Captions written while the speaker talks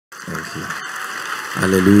you.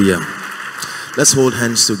 Hallelujah. Let's hold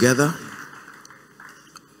hands together.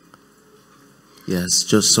 Yes,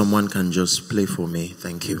 just someone can just play for me.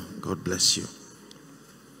 Thank you. God bless you.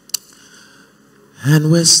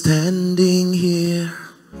 And we're standing here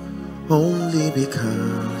only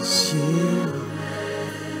because you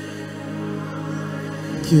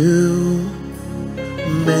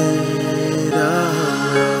made a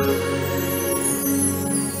way.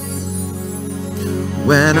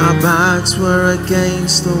 When our backs were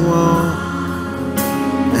against the wall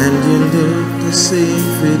and you looked to see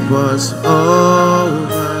if it was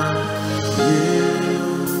over, you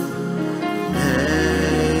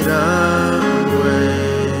made a way.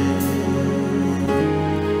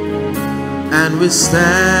 And we're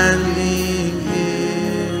standing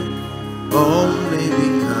here only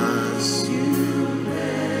because you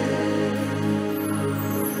made.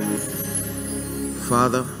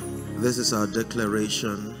 Father, this is our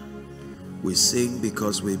declaration. We sing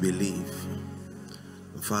because we believe.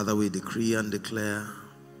 Father, we decree and declare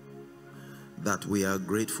that we are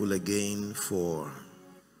grateful again for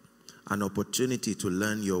an opportunity to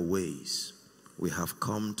learn your ways. We have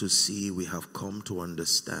come to see, we have come to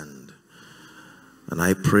understand. And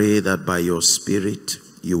I pray that by your Spirit,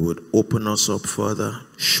 you would open us up further,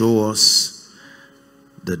 show us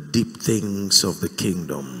the deep things of the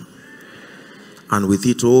kingdom. And with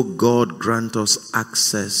it, oh God, grant us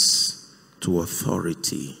access to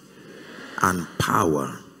authority and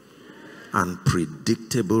power and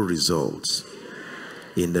predictable results.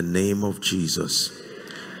 In the name of Jesus.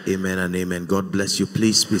 Amen and amen. God bless you.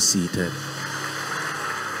 Please be seated.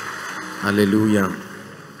 Hallelujah.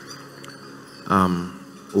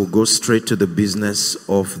 We'll go straight to the business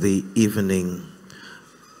of the evening.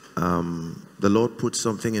 The Lord put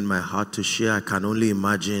something in my heart to share. I can only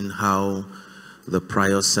imagine how the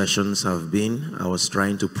prior sessions have been. I was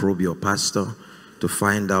trying to probe your pastor to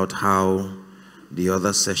find out how the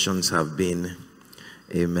other sessions have been.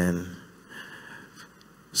 Amen.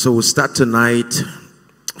 So we'll start tonight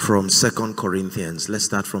from 2 Corinthians. Let's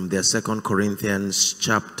start from there. 2 Corinthians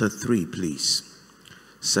chapter 3, please.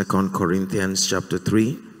 2 Corinthians chapter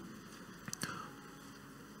 3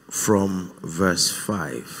 from verse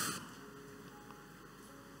 5.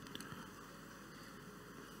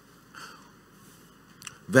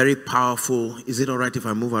 Very powerful. Is it all right if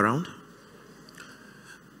I move around?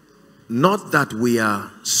 Not that we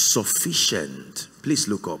are sufficient, please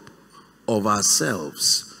look up, of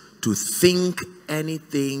ourselves to think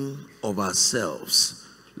anything of ourselves.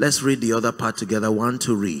 Let's read the other part together. 1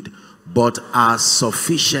 to read. But our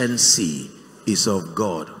sufficiency is of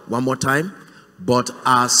God. One more time. But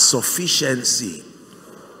our sufficiency.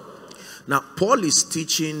 Now, Paul is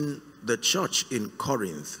teaching the church in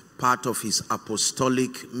Corinth, part of his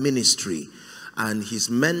apostolic ministry, and he's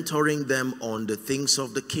mentoring them on the things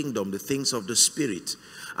of the kingdom, the things of the spirit.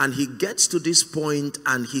 And he gets to this point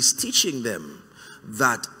and he's teaching them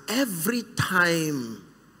that every time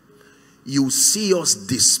you see us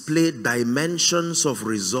display dimensions of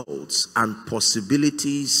results and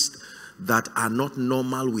possibilities that are not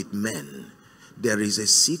normal with men, there is a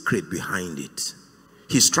secret behind it.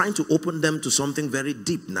 He's trying to open them to something very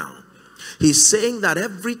deep now. He's saying that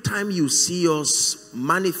every time you see us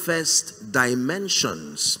manifest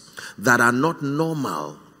dimensions that are not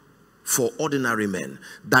normal for ordinary men,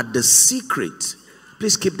 that the secret,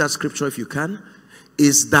 please keep that scripture if you can,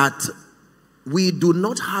 is that we do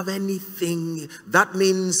not have anything. That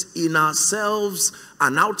means in ourselves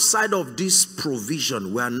and outside of this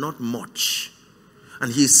provision, we are not much.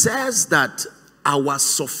 And he says that our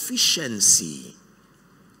sufficiency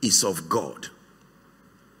is of God.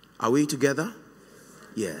 Are we together?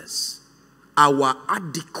 Yes. Our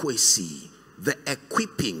adequacy, the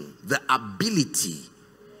equipping, the ability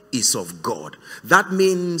is of God. That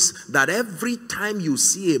means that every time you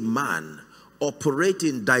see a man operate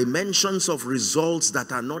in dimensions of results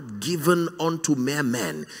that are not given unto mere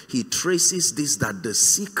men, he traces this, that the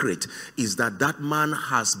secret is that that man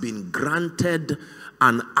has been granted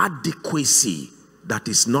an adequacy that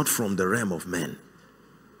is not from the realm of men.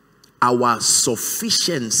 Our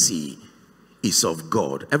sufficiency is of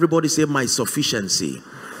God. Everybody say, my sufficiency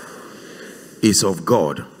is of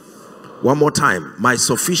God. One more time, my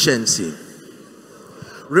sufficiency.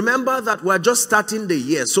 Remember that we're just starting the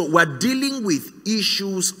year, so we're dealing with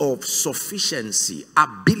issues of sufficiency,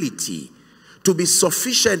 ability. To be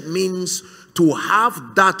sufficient means to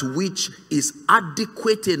have that which is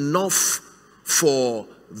adequate enough for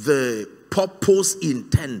the purpose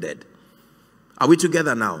intended. Are we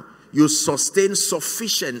together now? You sustain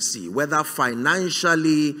sufficiency, whether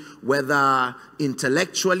financially, whether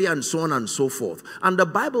intellectually, and so on and so forth. And the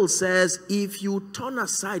Bible says, if you turn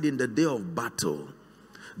aside in the day of battle,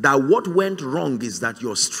 that what went wrong is that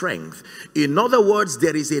your strength. In other words,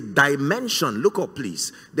 there is a dimension, look up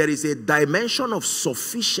please, there is a dimension of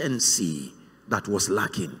sufficiency that was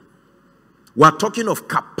lacking. We're talking of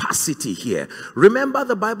capacity here. Remember,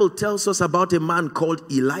 the Bible tells us about a man called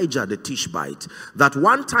Elijah the Tishbite, that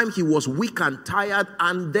one time he was weak and tired,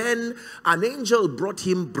 and then an angel brought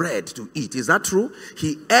him bread to eat. Is that true?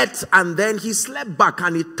 He ate, and then he slept back,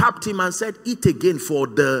 and he tapped him and said, eat again for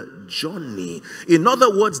the journey. In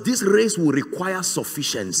other words, this race will require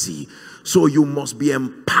sufficiency. So you must be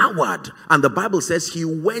empowered. And the Bible says he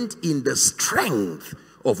went in the strength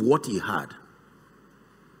of what he had.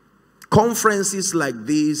 Conferences like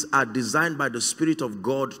these are designed by the Spirit of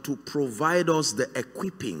God to provide us the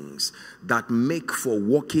equippings that make for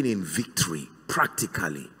walking in victory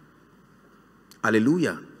practically.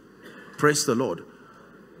 Hallelujah. Praise the Lord.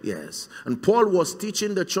 Yes. And Paul was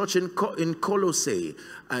teaching the church in Colossae,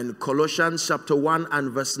 and Colossians chapter 1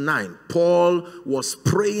 and verse 9. Paul was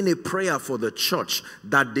praying a prayer for the church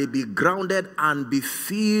that they be grounded and be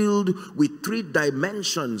filled with three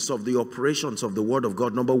dimensions of the operations of the word of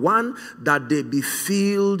God. Number one, that they be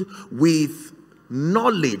filled with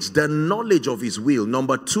knowledge, the knowledge of his will.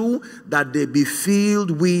 Number two, that they be filled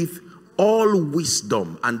with all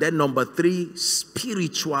wisdom. And then number three,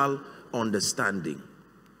 spiritual understanding.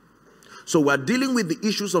 So we're dealing with the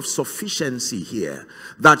issues of sufficiency here,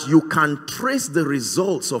 that you can trace the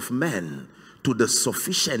results of men to the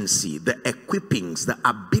sufficiency, the equippings, the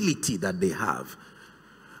ability that they have.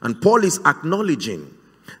 And Paul is acknowledging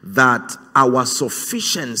that our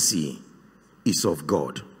sufficiency is of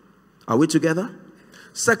God. Are we together?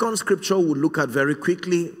 Second scripture we'll look at very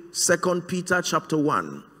quickly, 2 Peter chapter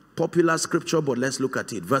 1. Popular scripture, but let's look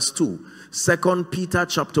at it. Verse 2. 2 Peter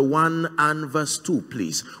chapter 1 and verse 2,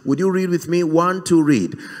 please. Would you read with me? 1, 2,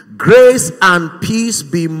 read. Grace and peace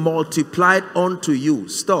be multiplied unto you.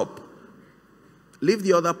 Stop. Leave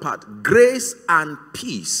the other part. Grace and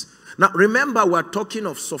peace. Now remember, we're talking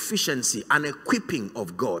of sufficiency and equipping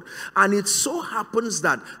of God. And it so happens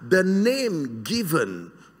that the name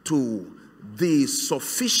given to the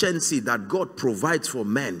sufficiency that God provides for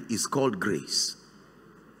men is called grace.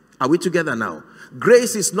 Are we together now?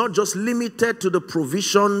 Grace is not just limited to the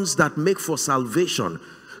provisions that make for salvation.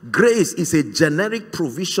 Grace is a generic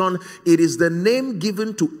provision. It is the name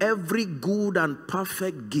given to every good and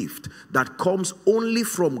perfect gift that comes only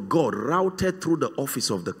from God, routed through the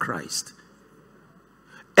office of the Christ.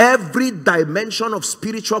 Every dimension of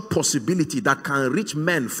spiritual possibility that can reach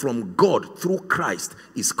men from God through Christ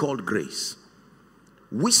is called grace.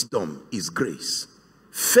 Wisdom is grace.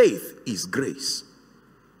 Faith is grace.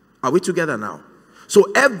 Are we together now?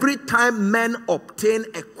 So every time men obtain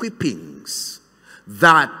equippings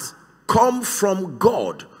that come from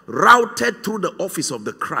God, routed through the office of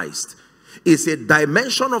the Christ, is a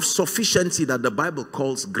dimension of sufficiency that the Bible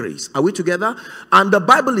calls grace. Are we together? And the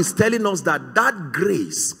Bible is telling us that that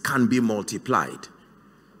grace can be multiplied.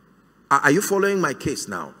 Are you following my case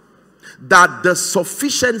now? That the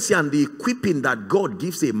sufficiency and the equipping that God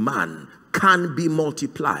gives a man can be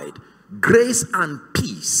multiplied. Grace and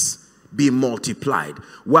peace be multiplied.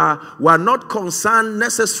 We're not concerned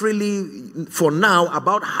necessarily for now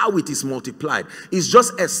about how it is multiplied. It's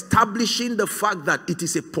just establishing the fact that it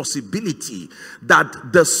is a possibility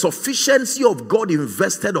that the sufficiency of God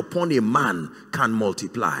invested upon a man can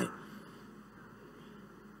multiply.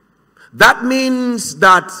 That means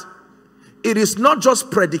that it is not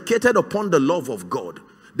just predicated upon the love of God.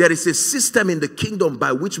 There is a system in the kingdom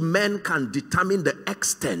by which men can determine the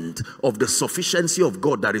extent of the sufficiency of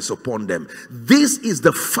God that is upon them. This is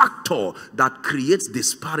the factor that creates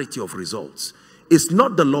disparity of results. It's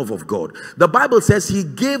not the love of God. The Bible says he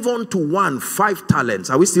gave unto one 5 talents.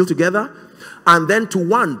 Are we still together? And then to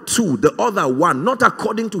one 2, the other 1, not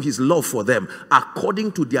according to his love for them,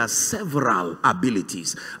 according to their several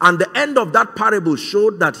abilities. And the end of that parable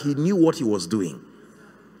showed that he knew what he was doing.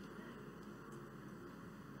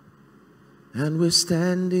 And we're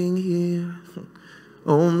standing here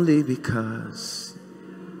only because.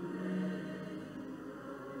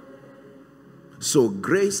 So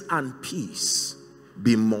grace and peace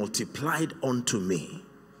be multiplied unto me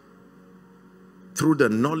through the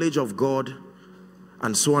knowledge of God,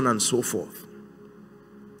 and so on and so forth.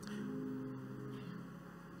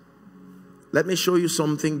 Let me show you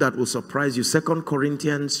something that will surprise you. 2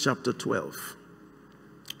 Corinthians chapter 12.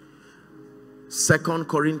 2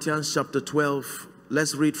 Corinthians chapter 12,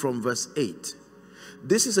 let's read from verse 8.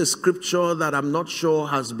 this is a scripture that I'm not sure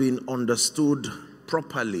has been understood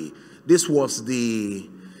properly. This was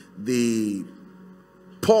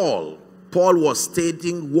Paul was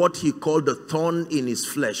stating what he called the thorn in his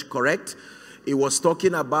flesh, correct? He was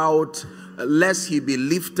talking about lest he be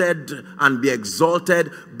lifted and be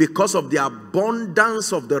exalted because of the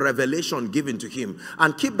abundance of the revelation given to him.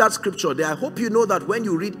 And keep that scripture there. I hope you know that when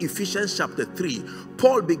you read Ephesians chapter 3,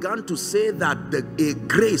 Paul began to say that a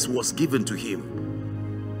grace was given to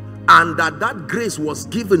him. And that grace was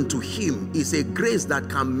given to him is a grace that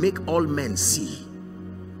can make all men see.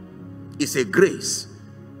 It's a grace.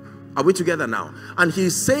 Are we together now? And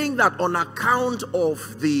he's saying that on account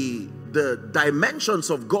of the dimensions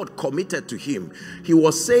of God committed to him, he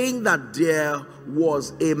was saying that there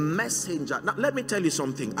was a messenger. Now let me tell you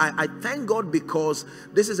something. I thank God because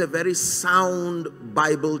this is a very sound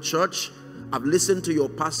Bible church. I've listened to your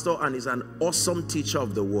pastor and he's an awesome teacher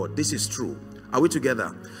of the word. This is true. Are we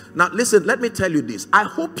together? Now listen, let me tell you this. I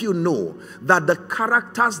hope you know that the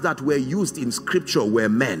characters that were used in scripture were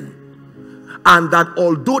men. And that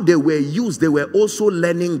although they were used, they were also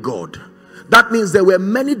learning God. That means there were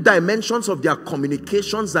many dimensions of their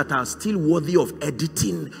communications that are still worthy of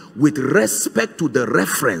editing with respect to the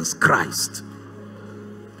reference Christ.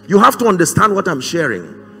 You have to understand what I'm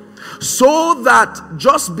sharing. So that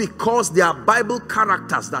just because there are Bible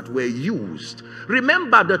characters that were used,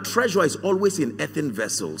 remember the treasure is always in earthen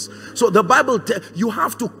vessels. So the Bible, you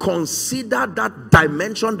have to consider that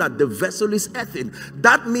dimension that the vessel is earthen.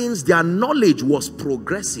 That means their knowledge was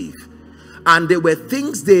progressive. And there were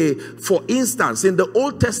things for instance, in the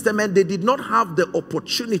Old Testament, they did not have the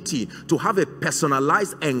opportunity to have a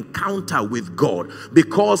personalized encounter with God,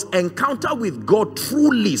 because encounter with God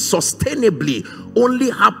truly, sustainably, only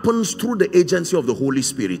happens through the agency of the Holy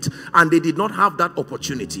Spirit. And they did not have that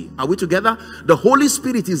opportunity. Are we together? The Holy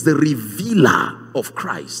Spirit is the revealer of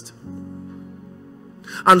Christ.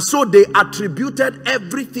 And so they attributed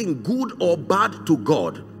everything good or bad to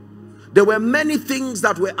God. There were many things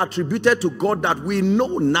that were attributed to God that we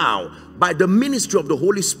know now by the ministry of the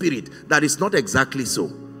Holy Spirit that is not exactly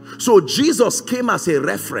so. So Jesus came as a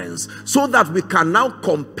reference so that we can now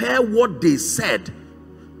compare what they said.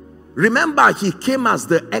 Remember, he came as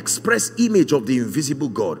the express image of the invisible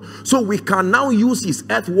God. So we can now use his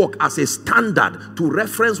earthwork as a standard to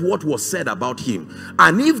reference what was said about him.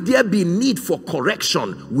 And if there be need for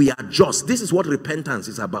correction, we adjust. This is what repentance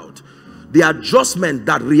is about. The adjustment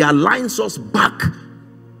that realigns us back.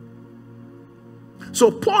 So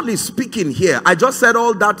Paul is speaking here. I just said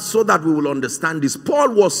all that so that we will understand this.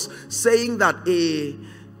 Paul was saying that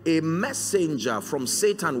a messenger from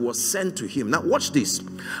Satan was sent to him. Now watch this.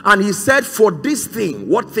 And he said, for this thing,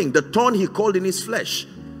 what thing? The thorn he called in his flesh,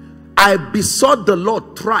 I besought the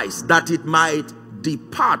Lord thrice that it might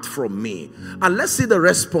depart from me. And let's see the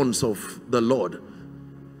response of the Lord.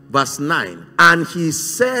 Verse 9. And he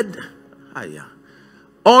said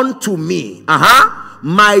unto me,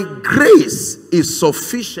 my grace is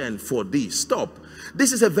sufficient for thee. Stop.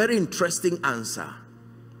 This is a very interesting answer.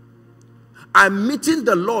 I'm meeting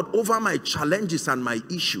the Lord over my challenges and my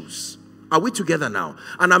issues. Are we together now?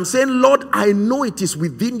 And I'm saying, Lord, I know it is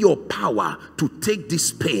within your power to take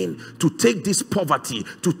this pain, to take this poverty,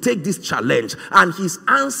 to take this challenge. And his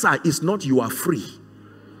answer is not you are free.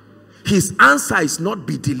 His answer is not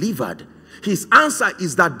be delivered. His answer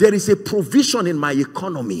is that there is a provision in my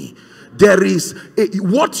economy. There is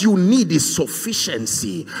what you need is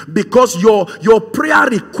sufficiency, because your prayer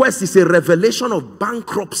request is a revelation of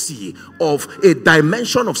bankruptcy, of a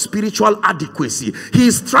dimension of spiritual adequacy. He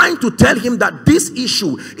is trying to tell him that this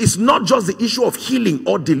issue is not just the issue of healing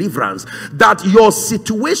or deliverance, that your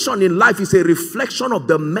situation in life is a reflection of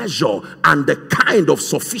the measure and the kind of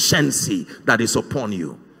sufficiency that is upon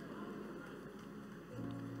you.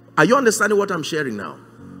 Are you understanding what I'm sharing now?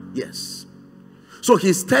 Yes. So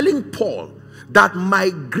he's telling Paul that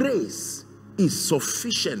my grace is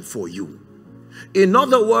sufficient for you. In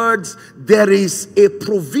other words, there is a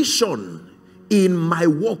provision in my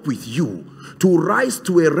walk with you to rise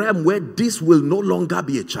to a realm where this will no longer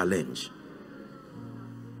be a challenge.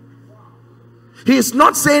 He's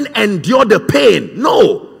not saying endure the pain.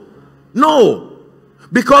 No. No.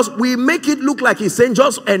 Because we make it look like he's saying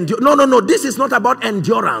just endure. No. This is not about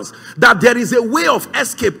endurance. That there is a way of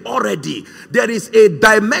escape already. There is a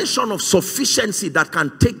dimension of sufficiency that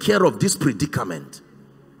can take care of this predicament.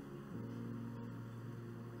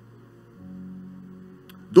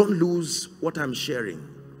 Don't lose what I'm sharing.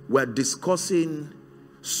 We're discussing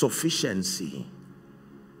sufficiency.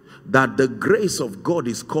 That the grace of God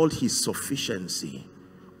is called his sufficiency.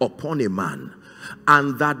 upon a man,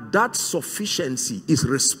 and that sufficiency is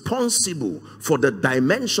responsible for the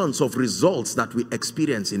dimensions of results that we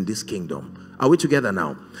experience in this kingdom. Are we together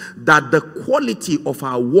now? That the quality of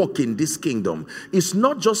our walk in this kingdom is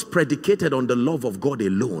not just predicated on the love of God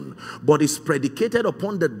alone, but is predicated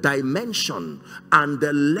upon the dimension and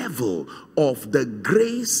the level of the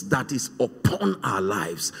grace that is upon our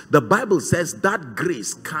lives. The Bible says that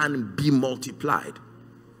grace can be multiplied.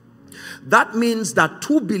 That means that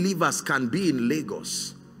two believers can be in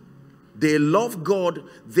Lagos. They love God,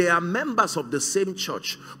 they are members of the same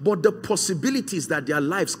church, but the possibilities that their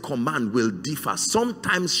lives command will differ,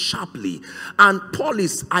 sometimes sharply. And Paul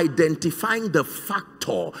is identifying the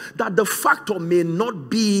factor, that the factor may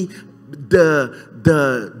not be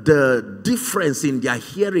the difference in their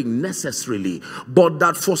hearing necessarily, but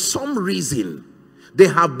that for some reason they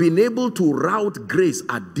have been able to route grace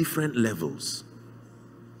at different levels.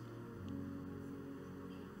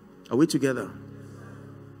 Are we together?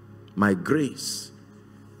 My grace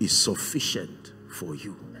is sufficient for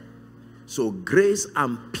you. So grace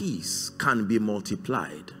and peace can be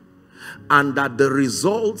multiplied. And that the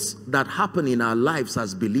results that happen in our lives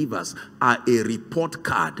as believers are a report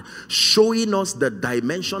card showing us the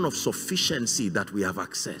dimension of sufficiency that we have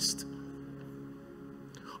accessed.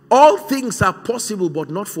 All things are possible, but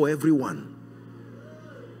not for everyone.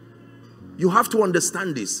 You have to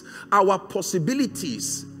understand this. Our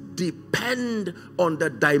possibilities depend on the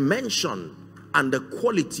dimension and the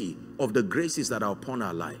quality of the graces that are upon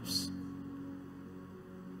our lives.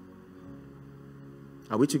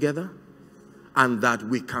 Are we together? And that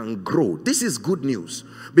we can grow. This is good news,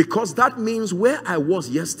 because that means where I was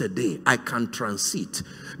yesterday, I can transit.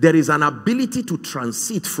 There is an ability to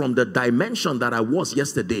transit from the dimension that I was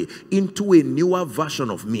yesterday into a newer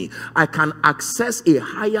version of me. I can access a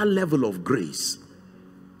higher level of grace,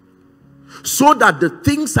 so that the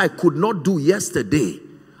things I could not do yesterday,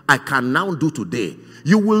 I can now do today.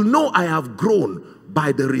 You will know I have grown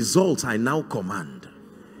by the results I now command.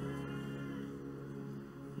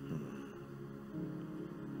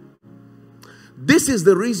 This is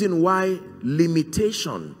the reason why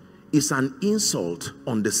limitation is an insult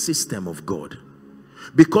on the system of God.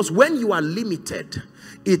 Because when you are limited,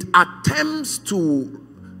 it attempts to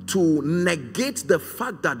negate the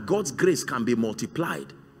fact that God's grace can be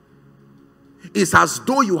multiplied. It's as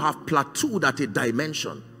though you have plateaued at a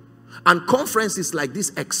dimension. And conferences like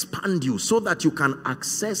this expand you so that you can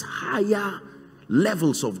access higher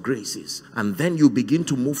levels of graces. And then you begin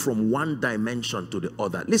to move from one dimension to the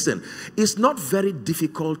other. Listen, it's not very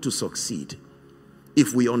difficult to succeed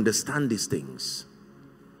if we understand these things.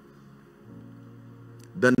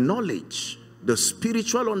 The knowledge, the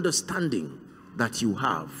spiritual understanding that you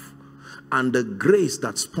have, and the grace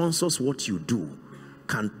that sponsors what you do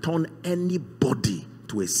can turn anybody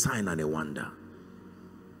to a sign and a wonder.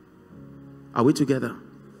 Are we together?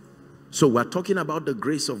 So we're talking about the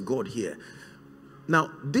grace of God here.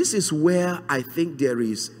 Now, this is where I think there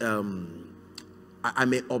is, I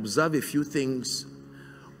may observe a few things.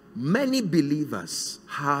 Many believers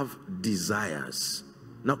have desires.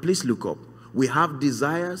 Now, please look up. We have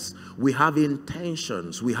desires, we have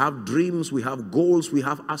intentions, we have dreams, we have goals, we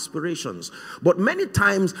have aspirations. But many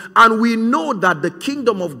times, and we know that the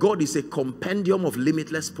kingdom of God is a compendium of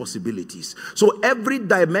limitless possibilities. So every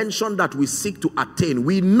dimension that we seek to attain,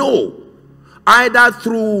 we know either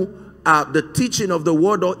through the teaching of the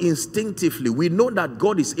word or instinctively, we know that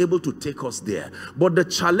God is able to take us there. But the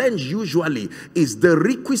challenge usually is the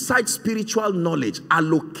requisite spiritual knowledge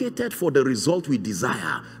allocated for the result we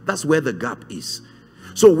desire. That's where the gap is.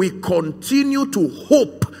 So we continue to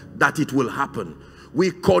hope that it will happen. We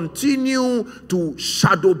continue to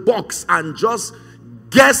shadow box and just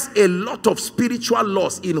guess a lot of spiritual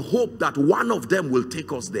laws in hope that one of them will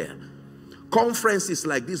take us there. Conferences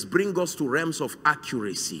like this bring us to realms of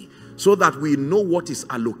accuracy, so that we know what is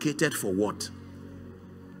allocated for what.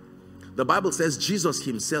 The Bible says Jesus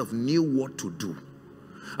himself knew what to do.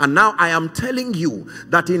 And now I am telling you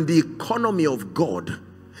that in the economy of God,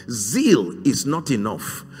 zeal is not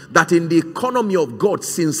enough. That in the economy of God,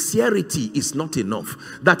 sincerity is not enough.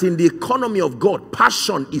 That in the economy of God,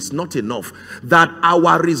 passion is not enough. That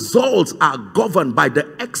our results are governed by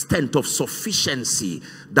the extent of sufficiency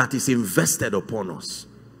that is invested upon us.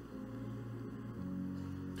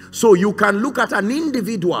 So you can look at an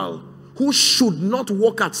individual who should not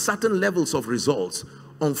walk at certain levels of results.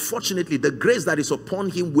 Unfortunately, the grace that is upon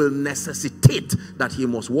him will necessitate that he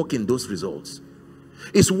must walk in those results.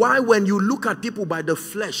 It's why when you look at people by the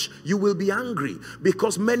flesh, you will be angry,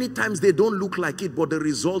 because many times they don't look like it, but the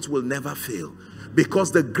results will never fail,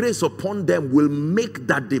 because the grace upon them will make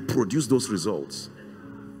that they produce those results.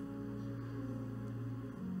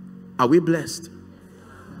 Are we blessed?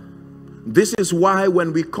 This is why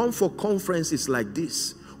when we come for conferences like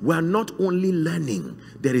this, we are not only learning,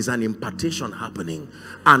 there is an impartation happening,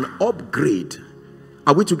 an upgrade.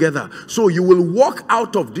 Are we together? So you will walk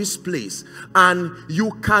out of this place and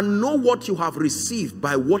you can know what you have received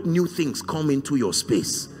by what new things come into your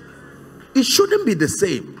space. It shouldn't be the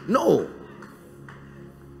same. No.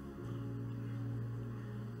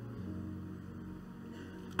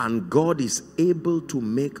 And God is able to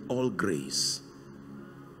make all grace.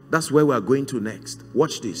 That's where we are going to next.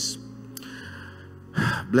 Watch this.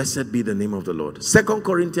 Blessed be the name of the Lord. 2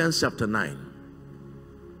 Corinthians chapter 9.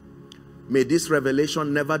 May this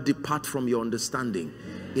revelation never depart from your understanding.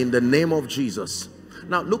 In the name of Jesus.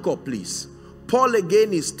 Now look up, please. Paul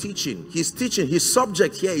again is teaching. He's teaching. His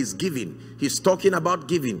subject here is giving. He's talking about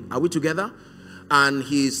giving. Are we together? And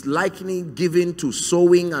he's likening giving to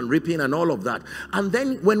sowing and reaping and all of that. And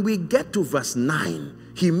then when we get to verse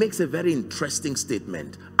 9, he makes a very interesting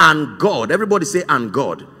statement. And God, everybody say, and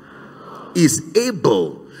God is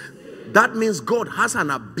able. That means God has an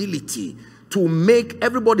ability to make,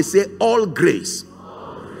 everybody say, all grace.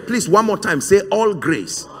 Please, one more time, say all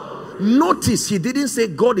grace. Notice he didn't say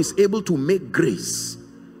God is able to make grace.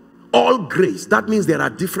 All grace. That means there are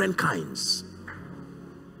different kinds.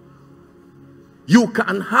 You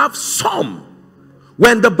can have some.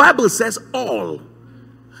 When the Bible says all,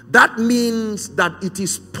 that means that it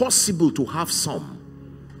is possible to have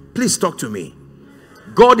some. Please talk to me.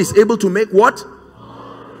 God is able to make what?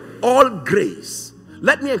 All grace.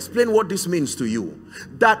 Let me explain what this means to you.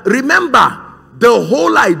 That, remember, the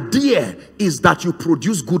whole idea is that you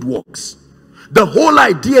produce good works. The whole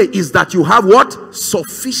idea is that you have what?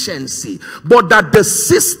 Sufficiency. But that the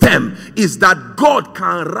system is that God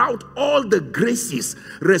can route all the graces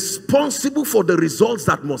responsible for the results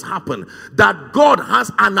that must happen. That God has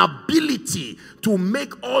an ability to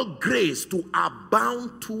make all grace to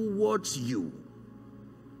abound towards you.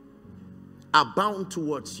 Abound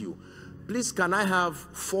towards you. Please, can I have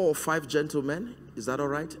 4 or 5 gentlemen? Is that all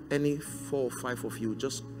right? Any 4 or 5 of you?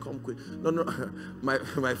 Just come quick. No,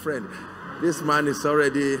 my friend. This man is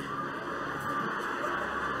already...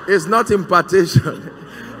 It's not impartation.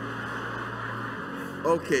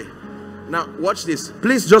 Okay. Now, watch this.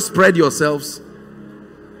 Please just spread yourselves.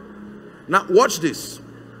 Now, watch this.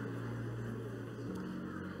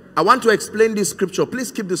 I want to explain this scripture.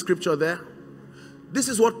 Please keep the scripture there. This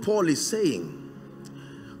is what Paul is saying.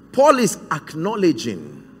 Paul is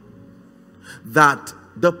acknowledging that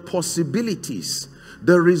the possibilities,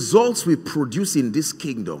 the results we produce in this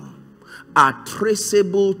kingdom are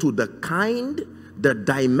traceable to the kind, the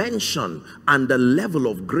dimension, and the level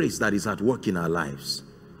of grace that is at work in our lives.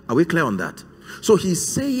 Are we clear on that? So he's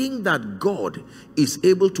saying that God is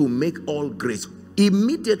able to make all grace.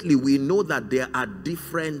 Immediately we know that there are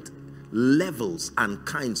different levels and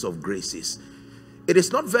kinds of graces. It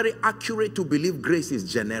is not very accurate to believe grace is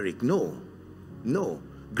generic. No.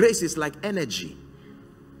 Grace is like energy.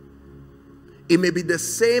 It may be the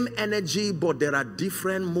same energy, but there are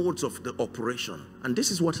different modes of the operation. And this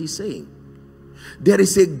is what he's saying. There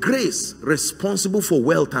is a grace responsible for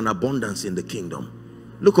wealth and abundance in the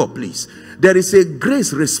kingdom. Look up, please. There is a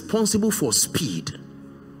grace responsible for speed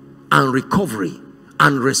and recovery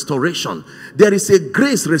and restoration. There is a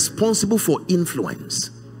grace responsible for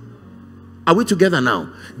influence. Are we together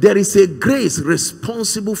now? There is a grace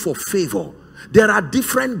responsible for favor. There are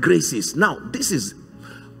different graces. Now, this is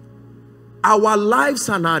our lives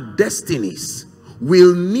and our destinies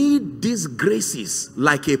will need these graces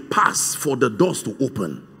like a pass for the doors to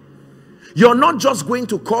open. You're not just going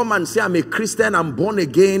to come and say, I'm a Christian, I'm born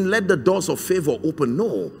again, let the doors of favor open.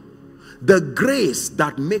 No. The grace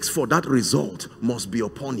that makes for that result must be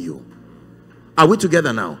upon you. Are we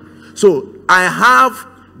together now? So, I have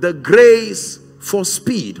the grace for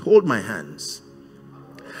speed. Hold my hands.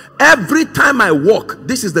 Every time I walk,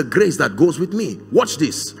 this is the grace that goes with me. Watch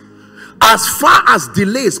this. As far as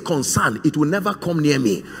delay is concerned, it will never come near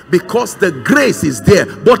me because the grace is there.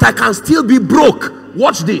 But I can still be broke.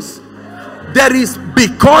 Watch this. There is,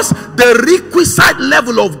 because the requisite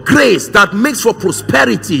level of grace that makes for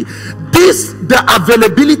prosperity, the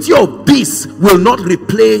availability of this will not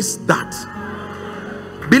replace that.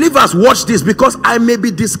 Believers, watch this, because I may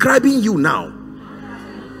be describing you now.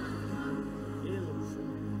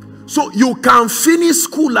 So you can finish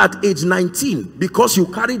school at age 19 because you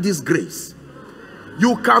carry this grace.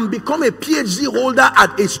 You can become a PhD holder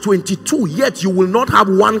at age 22, yet you will not have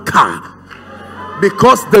one car.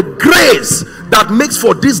 Because the grace that makes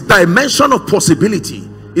for this dimension of possibility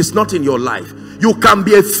is not in your life. You can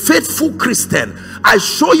be a faithful Christian I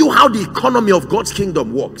show you how the economy of God's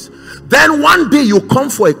kingdom works. Then one day you come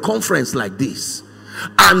for a conference like this,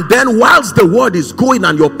 and then whilst the word is going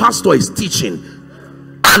and your pastor is teaching,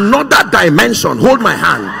 another dimension. Hold my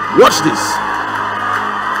hand, watch this.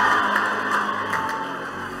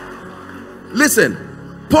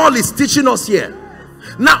 Listen, Paul is teaching us here.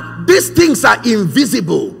 Now these things are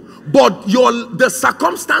invisible, but the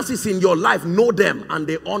circumstances in your life know them and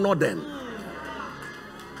they honor them.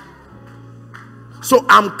 So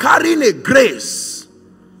I'm carrying a grace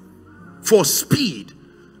for speed.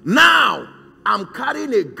 Now I'm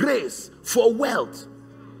carrying a grace for wealth.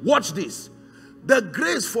 Watch this. The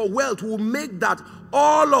grace for wealth will make that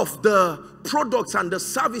all of the products and the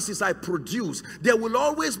services I produce, there will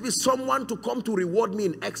always be someone to come to reward me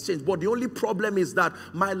in exchange. But the only problem is that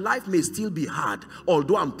my life may still be hard,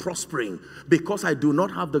 although I'm prospering, because I do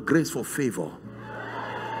not have the grace for favor.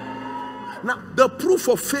 Now, the proof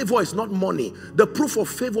of favor is not money. The proof of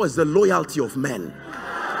favor is the loyalty of men.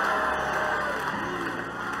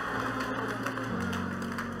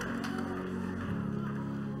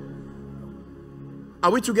 Are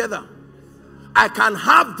we together? I can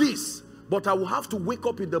have this, but I will have to wake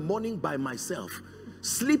up in the morning by myself,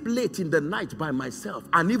 sleep late in the night by myself,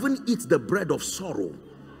 and even eat the bread of sorrow.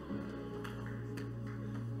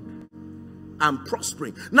 I'm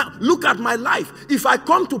prospering. Now, look at my life. If I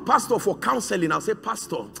come to pastor for counseling, I'll say,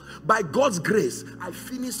 Pastor, by God's grace, I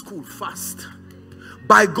finished school fast.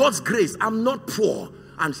 By God's grace, I'm not poor.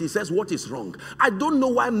 And she says, what is wrong? I don't know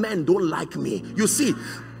why men don't like me. You see,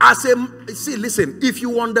 listen, if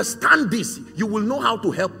you understand this, you will know how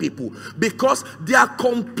to help people, because their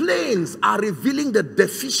complaints are revealing the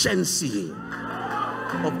deficiency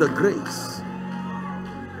of the grace.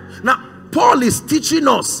 Now, Paul is teaching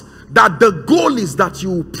us that the goal is that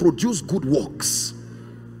you produce good works,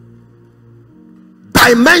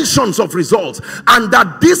 dimensions of results, and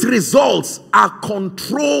that these results are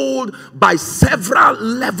controlled by several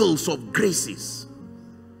levels of graces.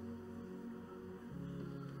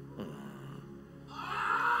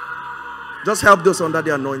 Just help those under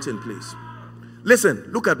the anointing, please. Listen,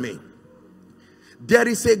 look at me. There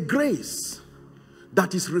is a grace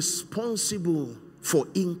that is responsible for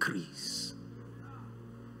increase.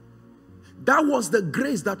 That was the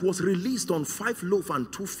grace that was released on 5 loaves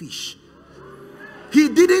and 2 fish. He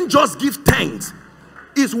didn't just give thanks.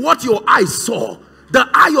 It's what your eyes saw. The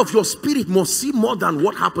eye of your spirit must see more than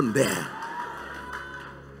what happened there.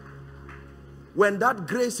 When that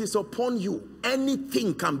grace is upon you,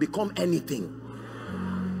 anything can become anything.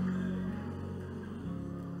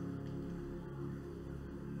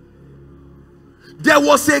 There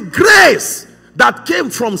was a grace that came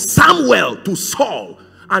from Samuel to Saul.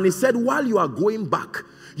 And he said, while you are going back,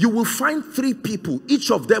 you will find 3 people, each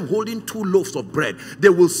of them holding 2 loaves of bread. They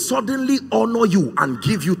will suddenly honor you and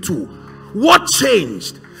give you 2. What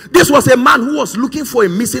changed? This was a man who was looking for a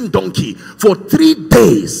missing donkey for 3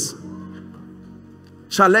 days.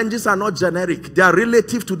 Challenges are not generic. They are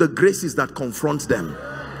relative to the graces that confront them.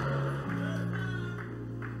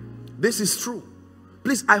 This is true.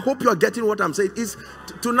 Please, I hope you are getting what I'm saying.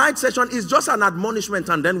 Tonight's session is just an admonishment,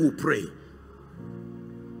 and then we'll pray.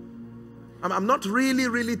 I'm not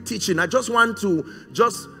really teaching. I just want to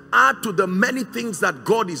just add to the many things that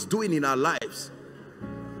God is doing in our lives.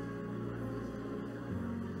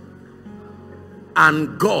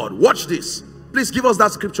 And God, watch this. Please give us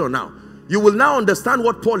that scripture now. You will now understand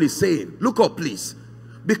what Paul is saying. Look up, please.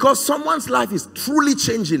 Because someone's life is truly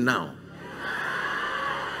changing now.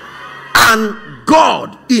 And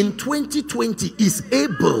God in 2020 is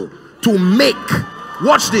able to make,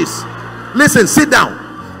 watch this. Listen, sit down.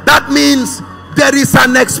 That means there is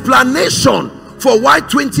an explanation for why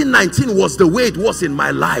 2019 was the way it was in my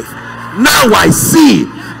life. Now I see.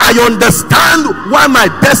 I understand why my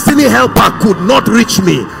destiny helper could not reach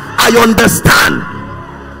me. I understand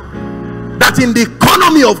that in the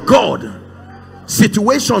economy of God,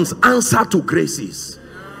 situations answer to graces.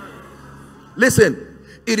 Listen,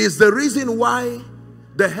 it is the reason why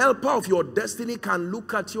the helper of your destiny can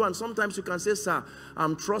look at you, and sometimes you can say, sir,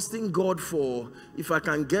 I'm trusting God for, if I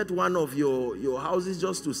can get one of your houses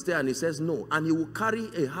just to stay. And he says no. And he will carry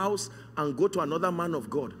a house and go to another man of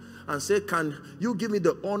God and say, can you give me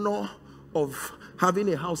the honor of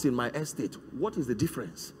having a house in my estate? What is the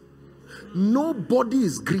difference? Nobody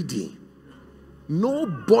is greedy.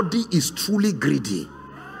 Nobody is truly greedy.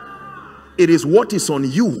 It is what is on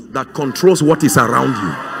you that controls what is around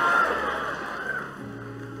you.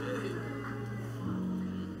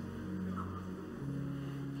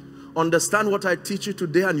 Understand what I teach you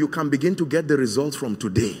today, and you can begin to get the results from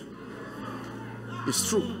today. It's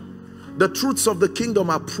true. The truths of the kingdom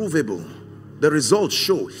are provable. The results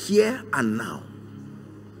show here and now.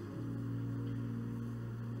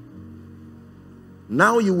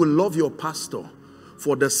 Now you will love your pastor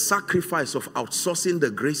for the sacrifice of outsourcing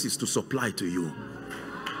the graces to supply to you.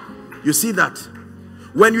 You see that?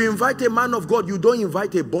 When you invite a man of God, you don't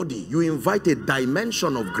invite a body, you invite a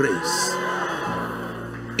dimension of grace.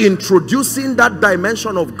 Introducing that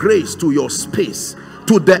dimension of grace to your space,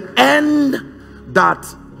 to the end that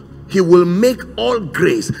he will make all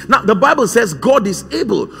grace. Now the Bible says God is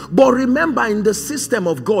able, but remember, in the system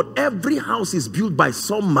of God, every house is built by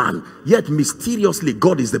some man, yet mysteriously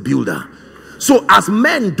God is the builder. So as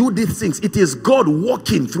men do these things, it is God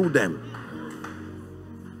working through them.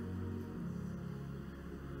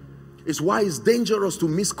 It's why it's dangerous to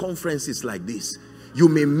miss conferences like this. You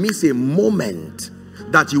may miss a moment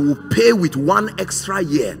that you will pay with 1 extra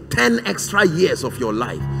year, 10 extra years of your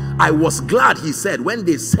life. I was glad, he said, when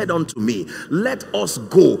they said unto me, let us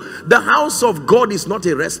go. The house of God is not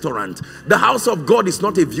a restaurant. The house of God is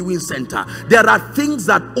not a viewing center. There are things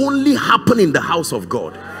that only happen in the house of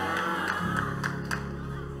God.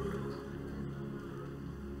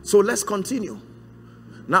 So let's continue.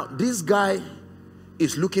 Now this guy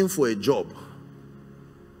is looking for a job.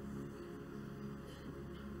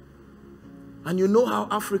 And you know how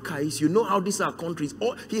Africa is, you know how these are countries.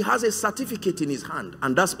 Oh, he has a certificate in his hand,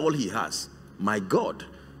 and that's all he has. My God.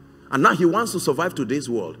 And now he wants to survive today's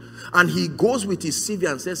world. And he goes with his CV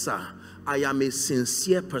and says, sir, I am a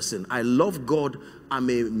sincere person. I love God.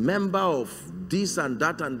 I'm a member of this and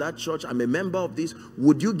that church. I'm a member of this.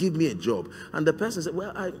 Would you give me a job? And the person said,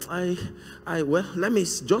 well, well, let me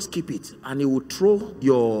just keep it. And he will throw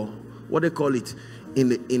your, what they call it,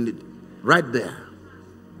 right there.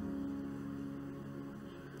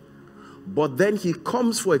 But then he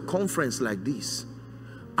comes for a conference like this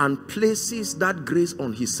and places that grace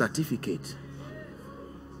on his certificate.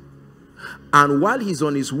 And while he's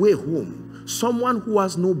on his way home, someone who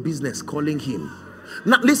has no business calling him.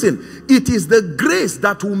 Now listen, it is the grace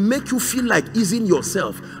that will make you feel like easing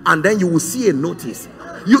yourself, and then you will see a notice.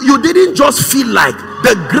 You didn't just feel like,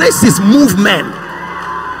 the grace is movement.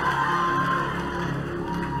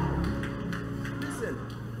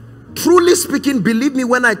 Truly speaking, believe me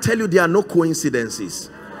when I tell you there are no coincidences.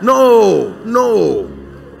 No.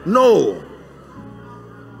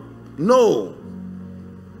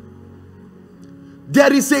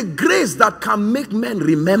 There is a grace that can make men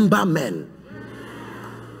remember men.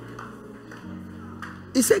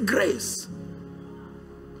 It's a grace.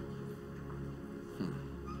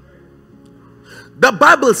 The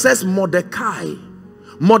Bible says Mordecai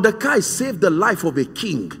saved the life of a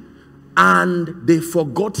king, and they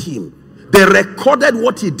forgot him. They recorded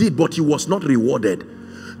what he did, but he was not rewarded.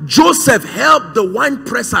 Joseph helped the wine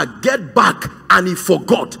presser get back, and he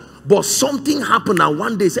forgot. But something happened, and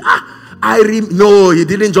one day he said, no, he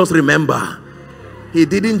didn't just remember. He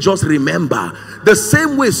didn't just remember. The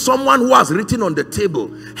same way someone who has written on the table,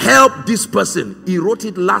 help this person. He wrote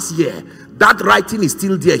it last year. That writing is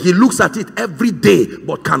still there. He looks at it every day,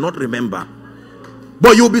 but cannot remember.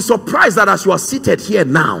 But you'll be surprised that as you are seated here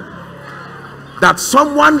now, that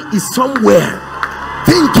someone is somewhere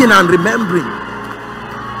thinking and remembering.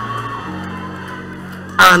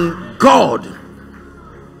 And God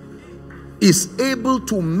is able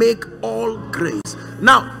to make all grace.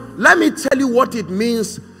 Now, let me tell you what it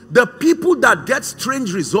means. The people that get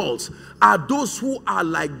strange results are those who are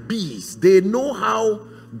like bees. They know how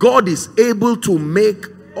God is able to make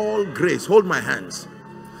all grace. Hold my hands.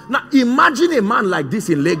 Now, imagine a man like this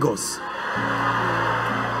in Lagos.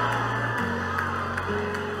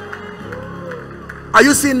 Are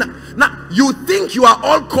you seeing? Now, you think you are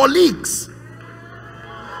all colleagues.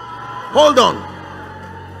 Hold on.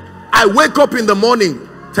 I wake up in the morning.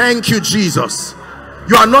 Thank you, Jesus.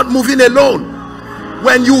 You are not moving alone.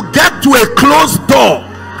 When you get to a closed door,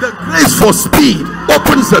 the grace for speed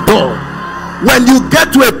opens the door. When you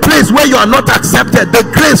get to a place where you are not accepted, the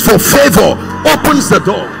grace for favor opens the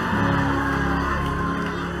door.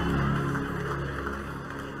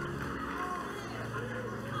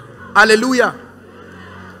 Hallelujah.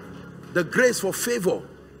 The grace for favor.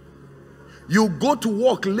 You go to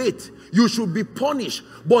work late, you should be punished,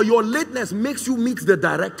 but your lateness makes you meet the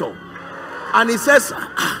director, and he says,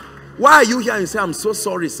 why are you here? And you say, I'm so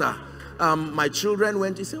sorry, sir, my children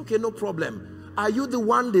went. He said, okay, no problem. Are you the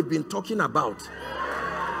one they've been talking about?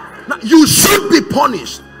 Now, you should be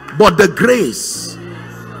punished, but the grace.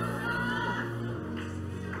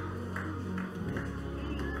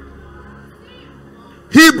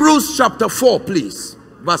 Hebrews chapter 4, please,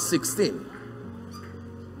 verse 16.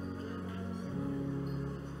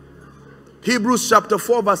 Hebrews chapter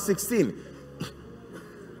 4, verse 16.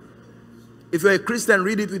 If you're a Christian,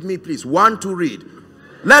 read it with me, please. 1, 2, read.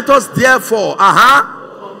 Let us therefore,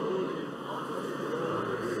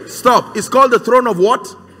 stop. It's called the throne of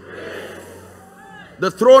what?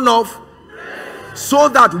 The throne of, so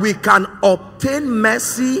that we can obtain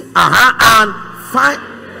mercy, and find.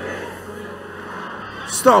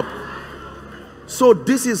 Stop. So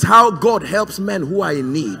this is how God helps men who are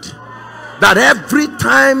in need. That every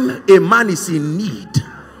time a man is in need,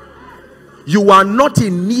 you are not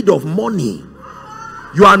in need of money.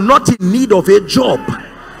 You are not in need of a job.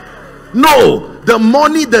 No, the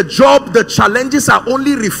money, the job, the challenges are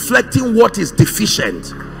only reflecting what is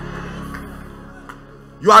deficient.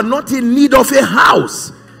 You are not in need of a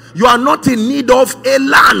house. You are not in need of a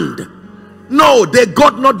land. No, they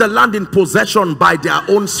got not the land in possession by their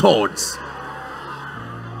own swords.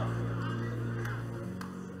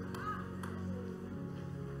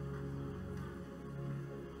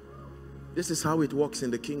 This is how it works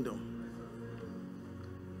in the kingdom.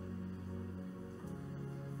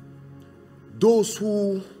 Those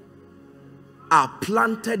who are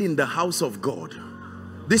planted in the house of God,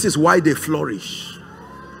 this is why they flourish.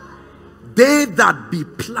 They that be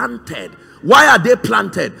planted. Why are they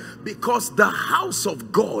planted? Because the house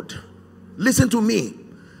of God, listen to me,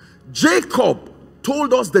 Jacob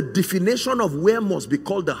told us the definition of where must be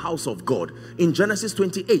called the house of God in Genesis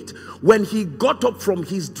 28. When he got up from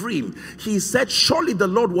his dream, he said, surely the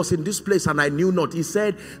Lord was in this place and I knew not. He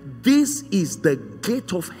said, this is the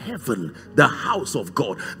gate of heaven, the house of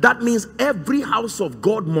God. That means every house of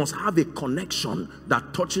God must have a connection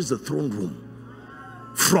that touches the throne room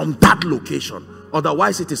from that location.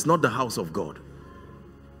 Otherwise it is not the house of God.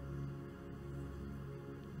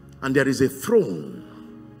 And there is a throne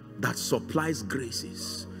that supplies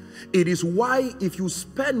graces. It is why if you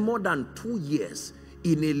spend more than 2 years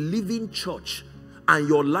in a living church and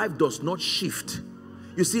your life does not shift,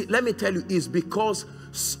 you see, let me tell you, it's because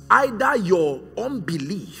either your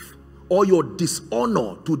unbelief or your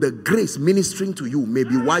dishonor to the grace ministering to you may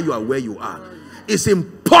be why you are where you are. It's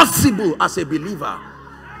impossible as a believer.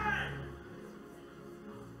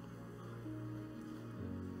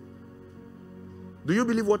 Do you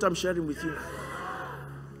believe what I'm sharing with you?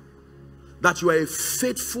 That you are a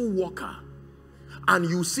faithful worker. And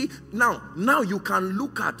you see, now you can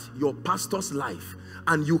look at your pastor's life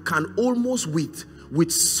and you can almost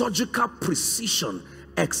with surgical precision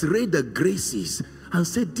x-ray the graces and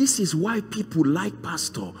say, this is why people like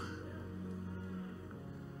pastor.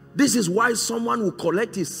 This is why someone will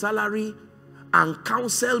collect his salary and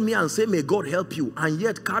counsel me and say, may God help you, and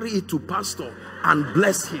yet carry it to pastor and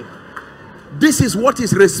bless him. This is what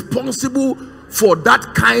is responsible for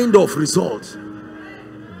that kind of result.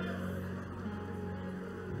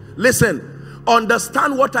 Listen,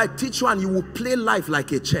 understand what I teach you and you will play life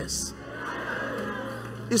like a chess.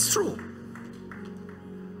 It's true.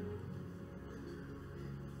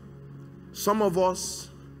 Some of us,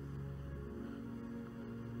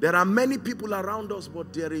 there are many people around us,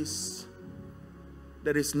 but there is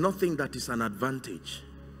nothing that is an advantage.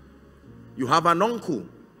 You have an uncle,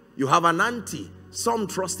 you have an auntie. Some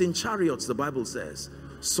trust in chariots, the Bible says.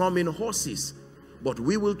 Some in horses. But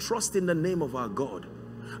we will trust in the name of our God.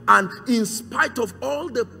 And in spite of all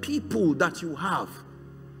the people that you have,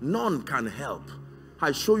 none can help.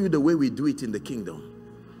 I show you the way we do it in the kingdom.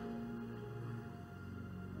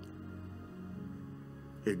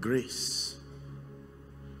 A grace.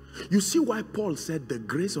 You see why Paul said the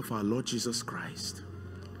grace of our Lord Jesus Christ,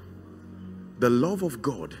 the love of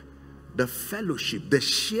God, the fellowship, the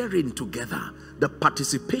sharing together, the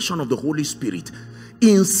participation of the Holy Spirit,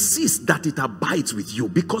 insist that it abides with you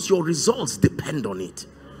because your results depend on it.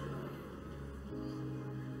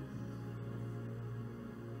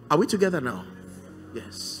 Are we together now?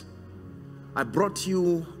 Yes. I brought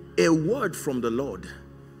you a word from the Lord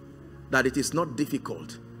that it is not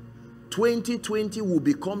difficult. 2020 will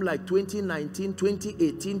become like 2019,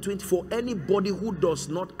 2018, for anybody who does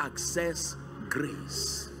not access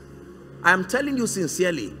grace. I am telling you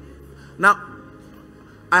sincerely. Now,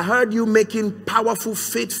 I heard you making powerful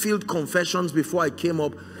faith-filled confessions before I came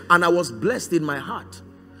up, and I was blessed in my heart.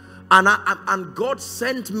 And God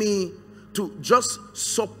sent me to just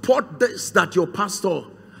support this that your pastor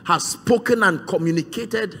has spoken and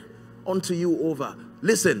communicated unto you over.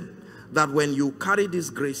 Listen, that when you carry these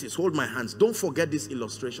graces, hold my hands. Don't forget this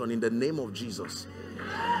illustration in the name of Jesus.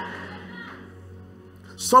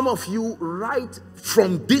 Some of you right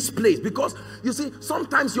from this place, because you see,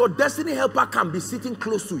 sometimes your destiny helper can be sitting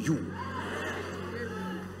close to you.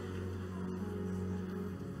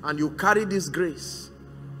 And you carry this grace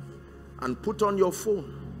and put on your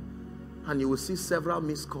phone and you will see several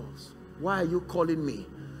missed calls. Why are you calling me?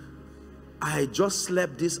 I just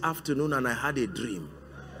slept this afternoon and I had a dream.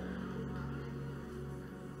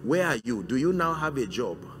 Where are you? Do you now have a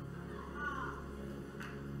job?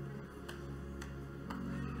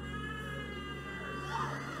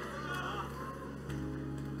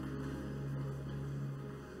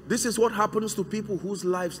 This is what happens to people whose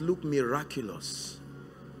lives look miraculous.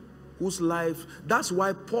 Whose life, that's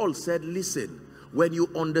why Paul said, listen, when you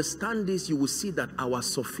understand this, you will see that our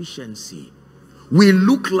sufficiency, we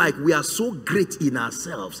look like we are so great in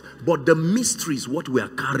ourselves, but the mystery is what we are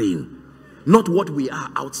carrying, not what we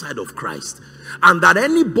are outside of Christ. And that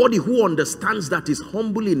anybody who understands that is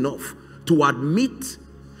humble enough to admit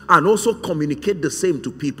and also communicate the same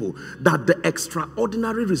to people, that the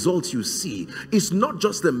extraordinary results you see is not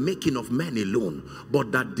just the making of men alone,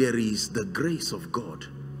 but that there is the grace of God.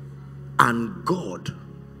 And God,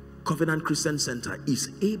 Covenant Christian Center, is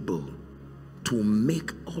able to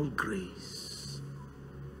make all grace.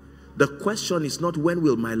 The question is not when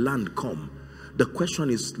will my land come. The question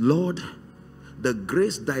is, Lord, the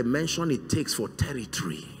grace dimension it takes for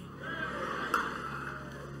territory.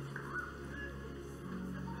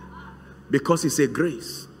 Because it's a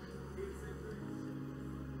grace.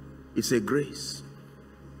 It's a grace.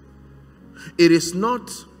 It is not,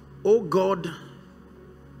 oh God,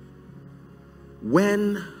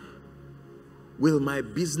 when will my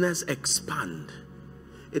business expand?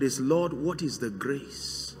 It is, Lord, what is the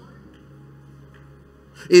grace?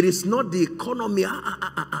 It is not the economy.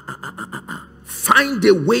 Find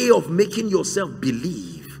a way of making yourself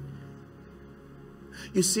believe.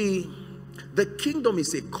 You see, the kingdom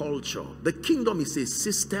is a culture. The kingdom is a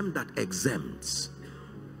system that exempts.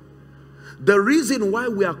 The reason why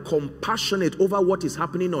we are compassionate over what is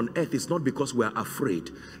happening on earth is not because we are afraid.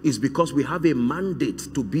 It's because we have a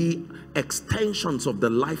mandate to be extensions of the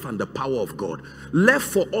life and the power of God. Left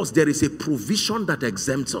for us, there is a provision that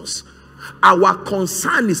exempts us. Our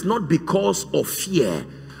concern is not because of fear.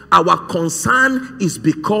 Our concern is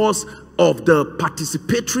because of the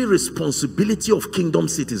participatory responsibility of kingdom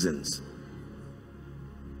citizens.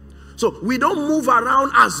 So we don't move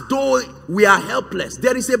around as though we are helpless.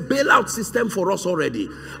 There is a bailout system for us already.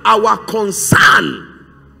 Our concern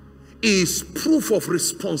is proof of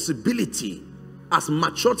responsibility as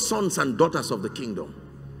matured sons and daughters of the kingdom.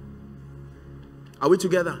 Are we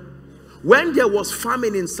together? When there was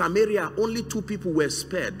famine in Samaria, only two people were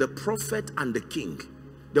spared, the prophet and the king.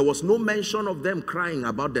 There was no mention of them crying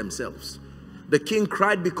about themselves. The king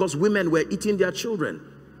cried because women were eating their children.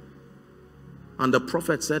 And the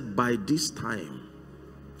prophet said, by this time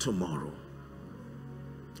tomorrow.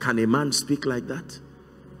 Can a man speak like that?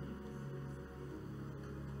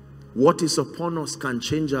 What is upon us can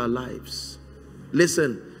change our lives.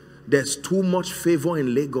 Listen, there's too much favor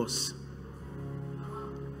in Lagos.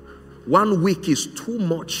 1 week is too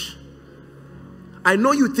much. I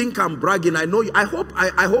know you think I'm bragging. I know you, I hope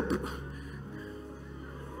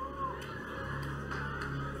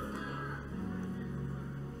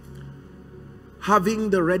having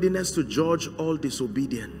the readiness to judge all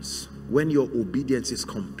disobedience when your obedience is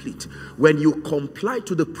complete. When you comply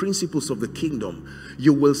to the principles of the kingdom,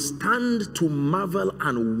 you will stand to marvel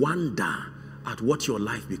and wonder at what your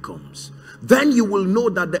life becomes. Then you will know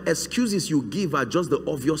that the excuses you give are just the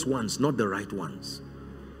obvious ones, not the right ones.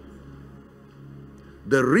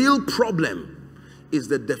 The real problem is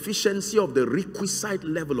the deficiency of the requisite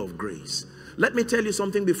level of grace. Let me tell you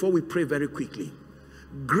something before we pray very quickly.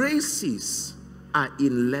 Graces are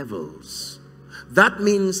in levels. That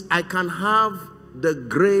means I can have the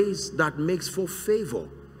grace that makes for favor,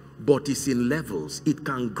 but it's in levels. It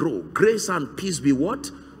can grow. Grace and peace be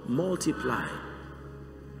what? Multiply.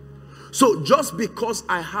 So just because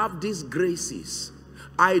I have these graces,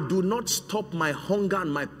 I do not stop my hunger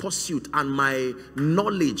and my pursuit and my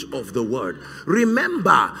knowledge of the word.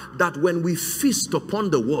 Remember that when we feast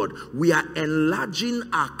upon the word, we are enlarging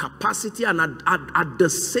our capacity and at the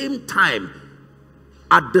same time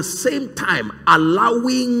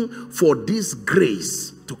allowing for this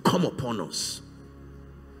grace to come upon us.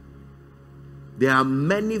 There are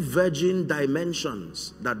many virgin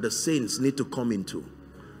dimensions that the saints need to come into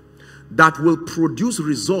that will produce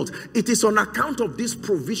results. It is on account of these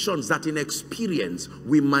provisions that in experience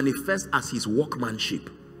we manifest as his workmanship.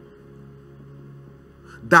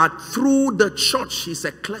 That through the church, his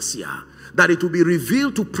ecclesia, that it will be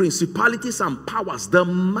revealed to principalities and powers the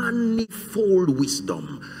manifold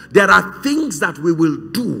wisdom. There are things that we will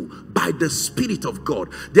do by the Spirit of God.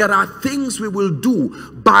 There are things we will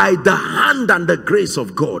do by the hand and the grace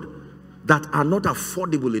of God that are not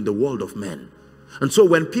affordable in the world of men. And so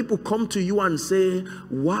when people come to you and say,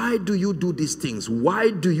 why do you do these things?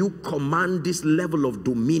 Why do you command this level of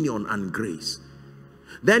dominion and grace?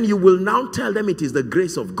 Then you will now tell them it is the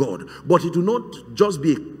grace of God. But it will not just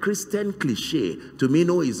be a Christian cliche to me,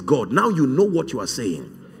 no, it's God. Now you know what you are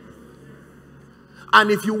saying.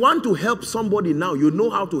 And if you want to help somebody now, you know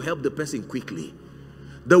how to help the person quickly.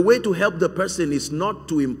 The way to help the person is not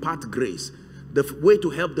to impart grace. The way to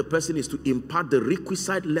help the person is to impart the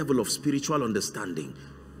requisite level of spiritual understanding.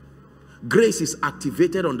 Grace is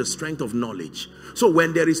activated on the strength of knowledge. So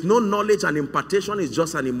when there is no knowledge and impartation is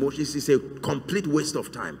just an emotion, it's a complete waste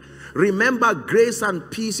of time. Remember, grace and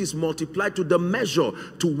peace is multiplied to the measure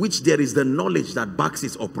to which there is the knowledge that backs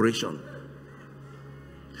its operation.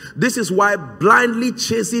 This is why blindly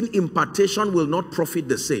chasing impartation will not profit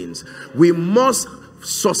the saints. We must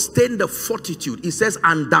sustain the fortitude. It says,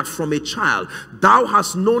 and that from a child thou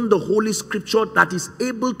hast known the holy scripture that is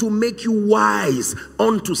able to make you wise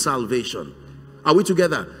unto salvation. Are we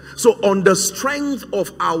together? So on the strength of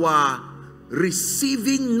our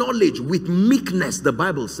receiving knowledge with meekness, the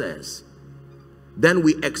Bible says, then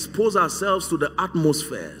we expose ourselves to the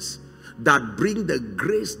atmospheres that bring the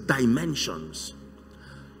grace dimensions.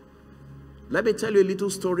 Let me tell you a little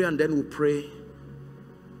story and then we'll pray.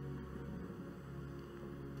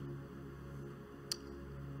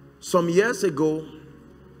 Some years ago,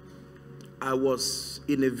 I was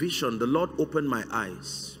in a vision. The Lord opened my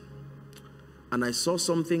eyes and I saw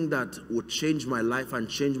something that would change my life and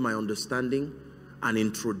change my understanding and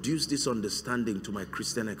introduce this understanding to my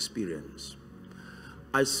Christian experience.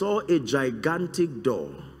 I saw a gigantic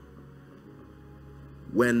door.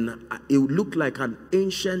 When it looked like an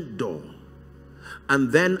ancient door.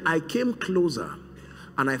 And then I came closer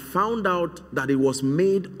and I found out that it was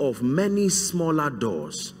made of many smaller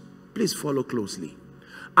doors. Please follow closely.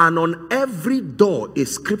 And on every door, a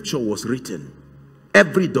scripture was written.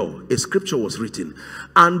 Every door, a scripture was written.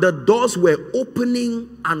 And the doors were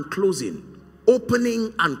opening and closing.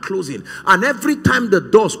 Opening and closing. And every time the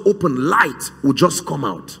doors open, light would just come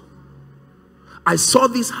out. I saw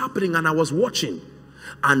this happening and I was watching.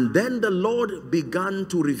 And then the Lord began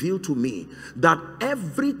to reveal to me that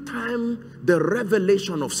every time the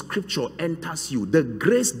revelation of scripture enters you, the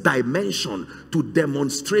grace dimension to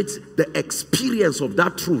demonstrate the experience of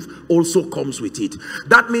that truth also comes with it.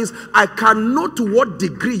 That means I can know to what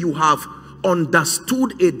degree you have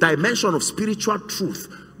understood a dimension of spiritual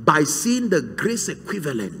truth by seeing the grace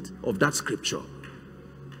equivalent of that scripture.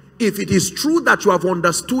 If it is true that you have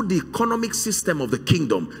understood the economic system of the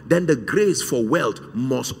kingdom, then the grace for wealth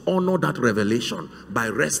must honor that revelation by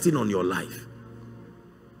resting on your life.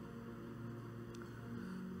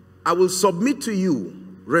 I will submit to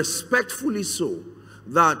you, respectfully so,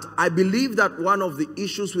 that I believe that one of the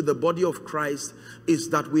issues with the body of Christ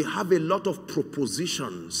is that we have a lot of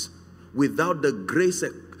propositions without the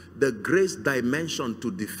grace dimension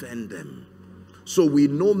to defend them. So we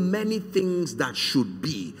know many things that should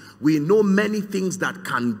be. We know many things that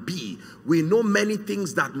can be. We know many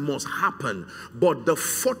things that must happen. But the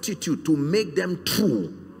fortitude to make them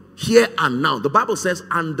true here and now. The Bible says,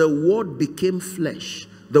 and the word became flesh.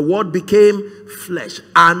 The word became flesh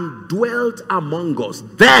and dwelt among us.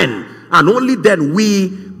 Then, and only then, we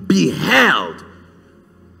beheld.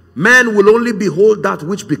 Man will only behold that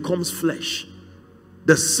which becomes flesh.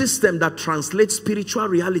 The system that translates spiritual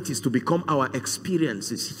realities to become our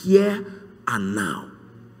experiences here and now.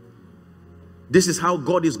 This is how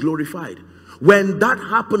God is glorified. When that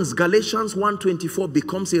happens, Galatians 1:24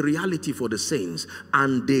 becomes a reality for the saints.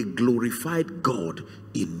 And they glorified God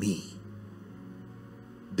in me.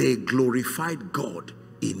 They glorified God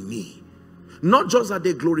in me. Not just that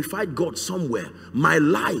they glorified God somewhere. My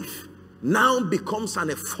life now becomes an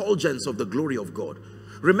effulgence of the glory of God.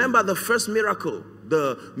 Remember the first miracle,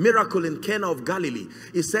 the miracle in Cana of Galilee.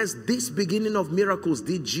 It says, this beginning of miracles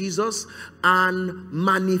did Jesus and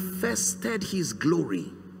manifested his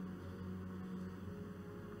glory.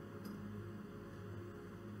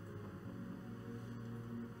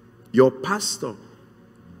 Your pastor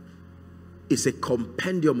is a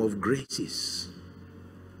compendium of graces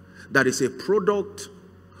that is a product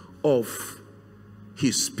of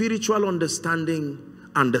his spiritual understanding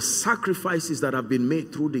and the sacrifices that have been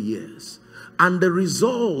made through the years. And the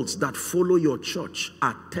results that follow your church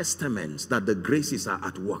are testaments that the graces are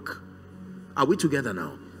at work. Are we together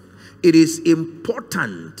now? It is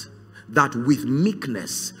important that with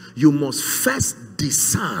meekness, you must first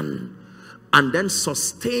discern and then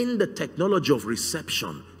sustain the technology of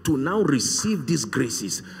reception to now receive these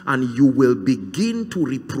graces, and you will begin to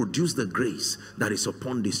reproduce the grace that is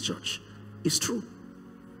upon this church. It's true.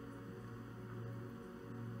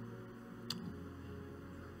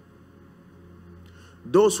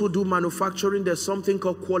 Those who do manufacturing, there's something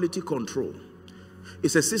called quality control.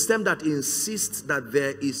 It's a system that insists that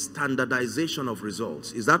there is standardization of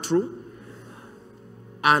results. Is that true?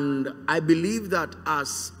 And I believe that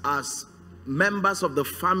as members of the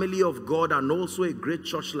family of God and also a great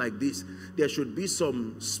church like this, there should be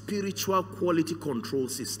some spiritual quality control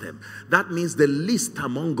system. That means the least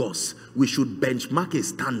among us, we should benchmark a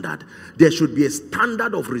standard. There should be a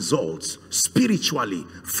standard of results, spiritually,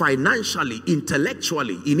 financially,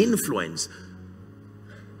 intellectually, in influence,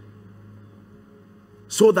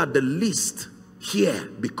 so that the least here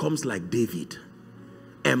becomes like David,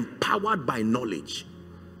 empowered by knowledge,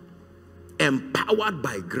 empowered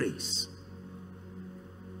by grace.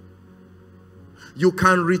 You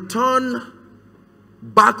can return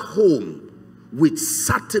back home with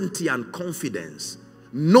certainty and confidence,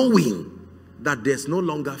 knowing that there's no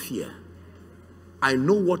longer fear. I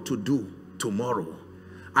know what to do tomorrow.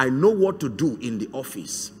 I know what to do in the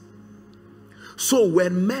office. So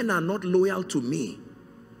when men are not loyal to me,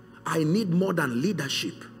 I need more than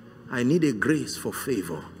leadership. I need a grace for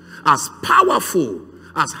favor. As powerful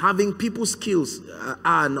as having people skills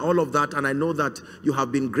and all of that, and I know that you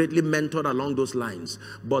have been greatly mentored along those lines,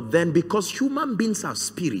 but then because human beings are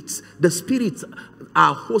spirits, the spirits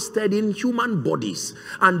are hosted in human bodies,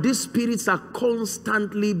 and these spirits are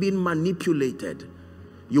constantly being manipulated.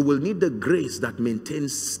 You will need the grace that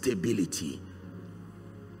maintains stability.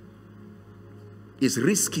 It's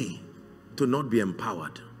risky to not be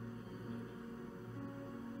empowered.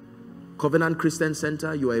 Covenant Christian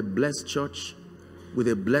Center, you are a blessed church with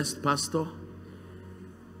a blessed pastor.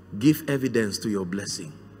 Give evidence to your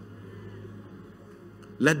blessing.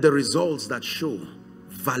 Let the results that show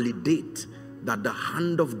validate that the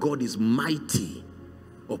hand of God is mighty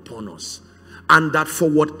upon us, and that for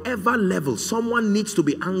whatever level someone needs to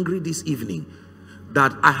be angry this evening,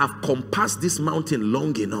 that I have compassed this mountain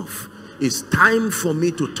long enough. It's time for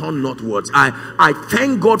me to turn northwards. I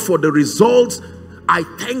thank God for the results. I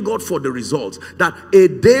thank God for the results, that a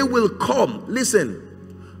day will come. Listen,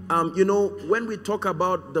 you know, when we talk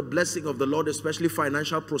about the blessing of the Lord, especially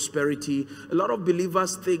financial prosperity, a lot of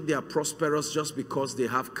believers think they are prosperous just because they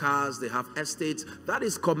have cars, they have estates. That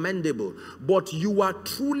is commendable. But you are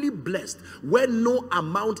truly blessed when no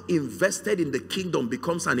amount invested in the kingdom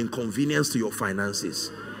becomes an inconvenience to your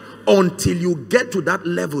finances. Until you get to that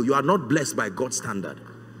level, you are not blessed by God's standard.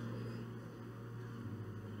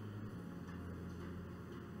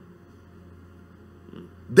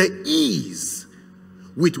 The ease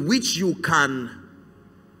with which you can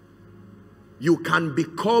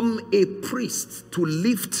become a priest to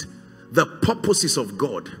lift the purposes of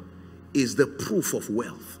God is the proof of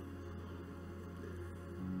wealth.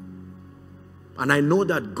 And I know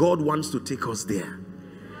that God wants to take us there,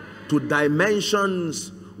 to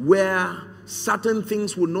dimensions where certain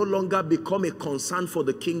things will no longer become a concern for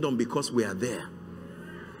the kingdom because we are there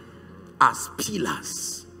as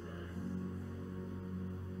pillars.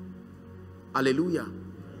 Hallelujah.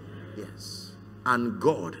 Yes. And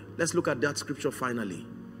God, let's look at that scripture finally.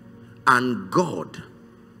 And God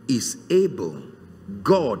is able.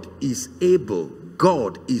 God is able.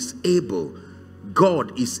 God is able.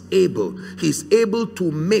 God is able. He's able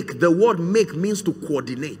to make. The word make means to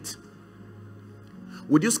coordinate.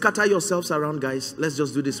 Would you scatter yourselves around, guys? Let's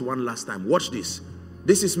just do this one last time. Watch this.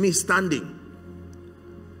 This is me standing.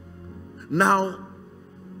 Now,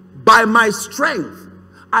 by my strength,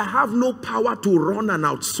 I have no power to run and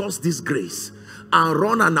outsource this grace. And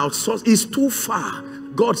run and outsource. It's too far.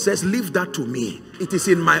 God says, leave that to me. It is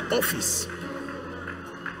in my office.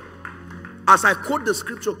 As I quote the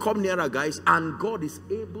scripture, come nearer, guys. And God is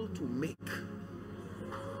able to make.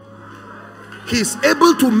 He's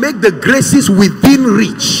able to make the graces within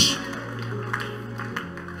reach.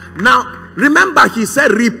 Now, remember, he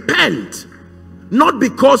said, repent. Not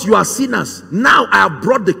because you are sinners. Now I have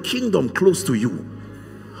brought the kingdom close to you.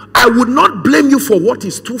 I would not blame you for what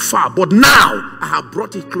is too far, but now I have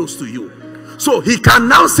brought it close to you. So he can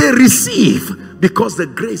now say receive, because the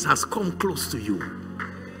grace has come close to you.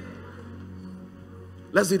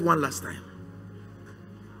 Let's do it one last time.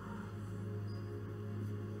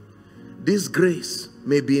 This grace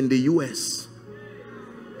may be in the US.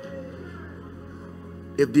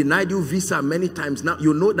 They've denied you visa many times. Now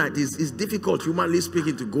you know that it's difficult, humanly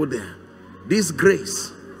speaking, to go there. This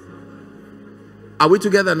grace, are we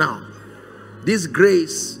together now? This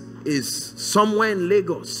grace is somewhere in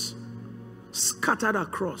Lagos, scattered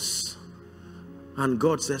across. And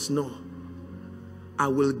God says, no, I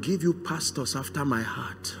will give you pastors after my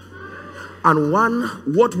heart. And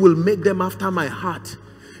what will make them after my heart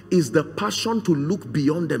is the passion to look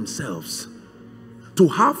beyond themselves, to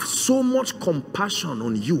have so much compassion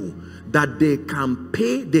on you that they can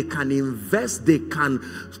pay, they can invest, they can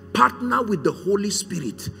partner with the Holy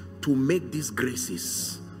Spirit to make these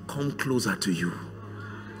graces come closer to you.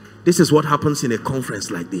 This is what happens in a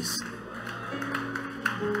conference like this.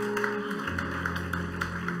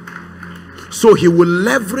 So he will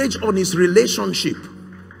leverage on his relationship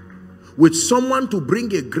with someone to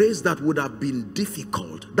bring a grace that would have been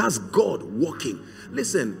difficult. That's God working.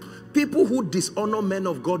 Listen, people who dishonor men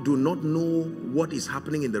of God do not know what is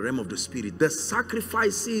happening in the realm of the spirit. The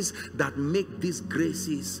sacrifices that make these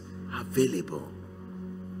graces available.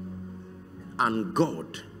 And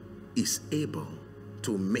God is able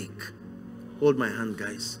to make. Hold my hand,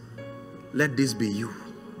 guys. Let this be you.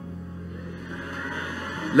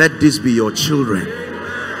 Let this be your children.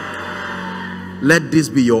 Let this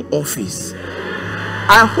be your office.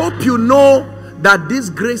 I hope you know that these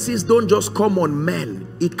graces don't just come on men.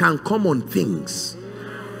 It can come on things.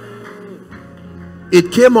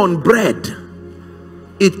 It came on bread.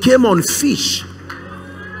 It came on fish.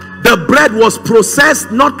 The bread was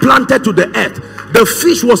processed, not planted to the earth. The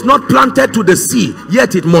fish was not planted to the sea,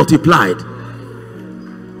 yet it multiplied.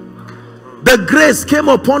 The grace came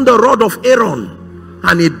upon the rod of Aaron,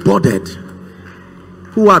 and it budded.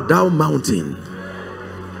 Who art thou, mountain?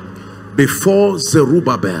 Before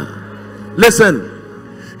Zerubbabel. Listen,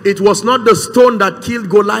 it was not the stone that killed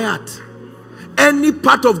Goliath. Any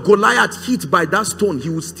part of Goliath hit by that stone, he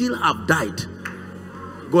would still have died.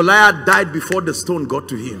 Goliath died before the stone got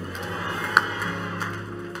to him.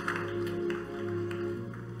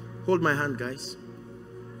 Hold my hand, guys.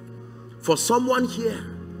 For someone here,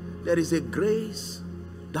 there is a grace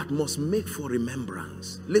that must make for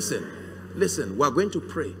remembrance. Listen, we are going to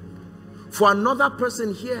pray. For another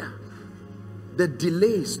person here, the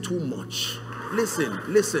delay is too much. Listen.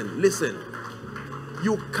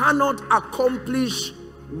 You cannot accomplish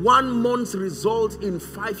 1 month's result in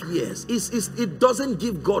 5 years. It doesn't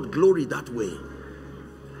give God glory that way.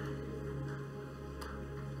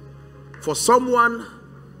 For someone,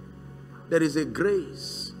 there is a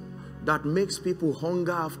grace that makes people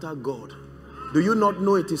hunger after God. Do you not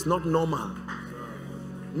know it is not normal?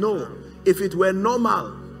 No. If it were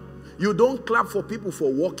normal, you don't clap for people for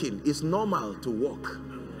walking. It's normal to walk.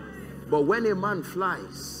 But when a man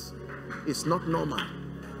flies, it's not normal.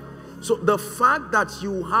 So the fact that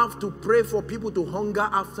you have to pray for people to hunger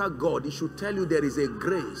after God, it should tell you there is a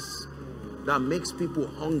grace that makes people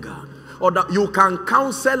hunger. Or that you can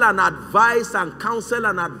counsel and advise and counsel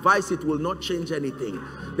and advise, it will not change anything.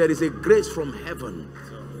 There is a grace from heaven.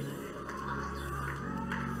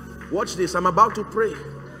 Watch this. I'm about to pray.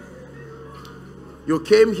 You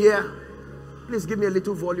came here. Please give me a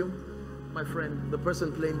little volume, my friend, the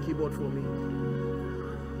person playing keyboard for me.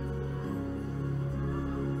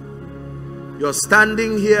 You're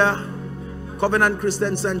standing here, Covenant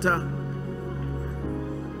Christian Center,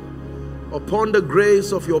 upon the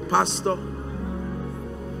grace of your pastor.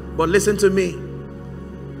 But listen to me.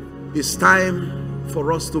 It's time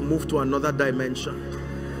for us to move to another dimension.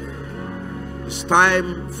 It's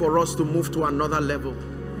time for us to move to another level.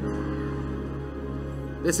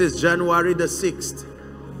 This is January the 6th.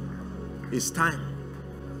 It's time.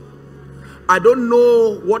 I don't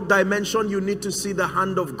know what dimension you need to see the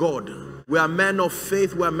hand of God. We are men of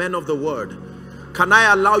faith. We are men of the word. Can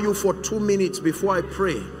I allow you for 2 minutes before I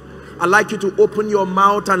pray? I'd like you to open your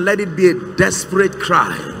mouth and let it be a desperate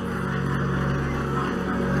cry.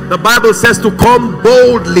 The Bible says to come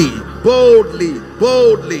boldly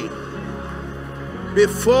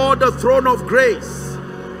before the throne of grace.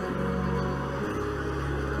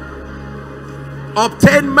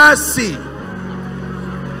 Obtain mercy.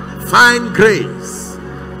 Find grace.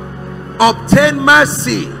 Obtain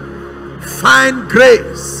mercy. Find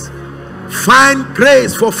grace. Find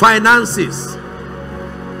grace for finances.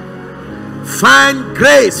 Find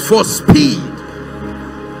grace for speed.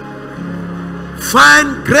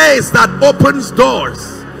 Find grace that opens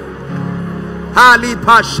doors. Are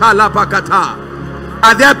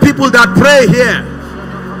there people that pray here?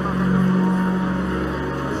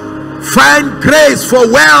 Find grace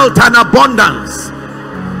for wealth and abundance.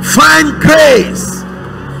 Find grace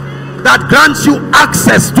that grants you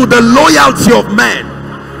access to the loyalty of men.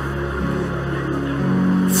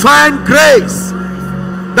 Find grace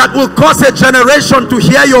that will cause a generation to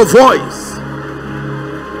hear your voice.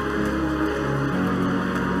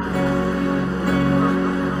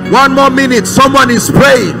 One more minute, someone is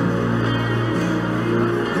praying.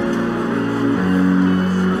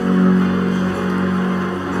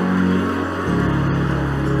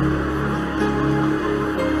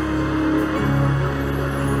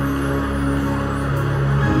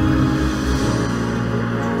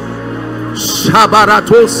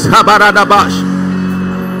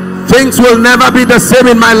 Things will never be the same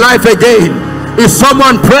in my life again. Is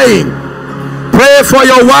someone praying? Pray for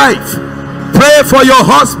your wife. Pray for your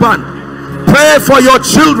husband. Pray for your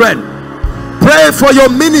children. Pray for your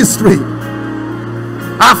ministry.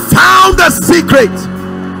 I found a secret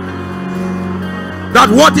that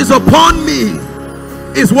what is upon me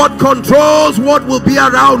is what controls what will be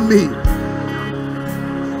around me.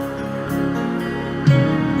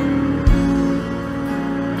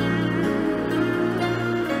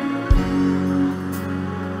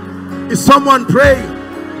 Is someone praying?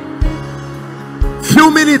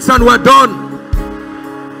 Few minutes and we're done.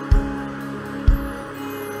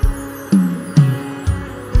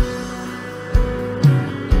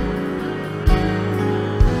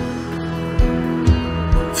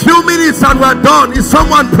 Few minutes and we're done. Is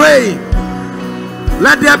someone praying?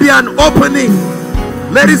 Let there be an opening.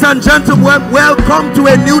 Ladies and gentlemen, welcome to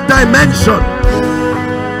a new dimension.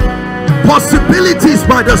 Possibilities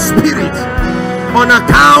by the Spirit, on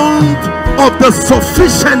account of the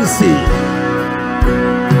sufficiency.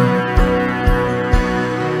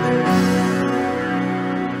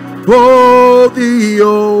 Oh, the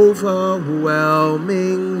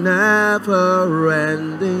overwhelming,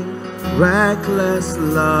 never-ending, reckless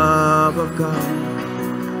love of God.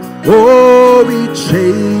 Oh, He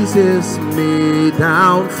chases me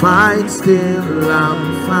down, finds still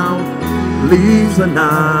I'm found, leaves the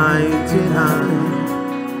 99.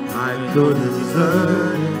 I don't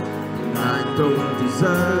deserve it, I don't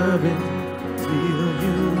deserve it, till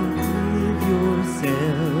you give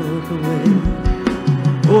yourself away.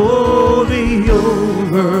 Oh, the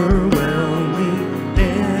overwhelming,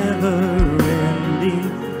 never-ending,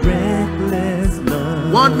 reckless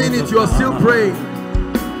love. 1 minute, you are still praying.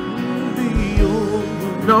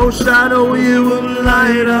 No shadow you won't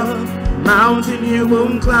light up, mountain you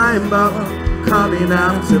won't climb up, coming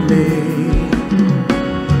after me.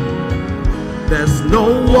 There's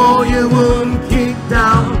no wall you won't kick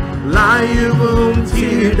down, lie you won't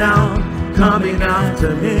tear down, coming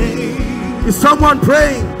after me. Is someone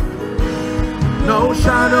praying? No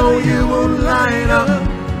shadow you won't light up,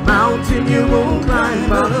 mountain you won't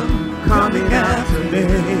climb up, coming after me.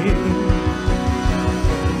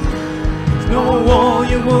 There's no wall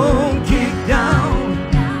you won't kick down,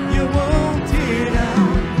 you won't tear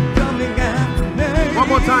down, coming after me. One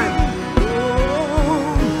more time.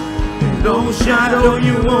 No shadow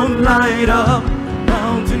you won't light up,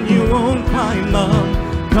 mountain you won't climb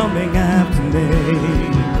up, coming after me.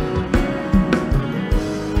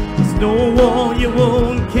 There's no wall you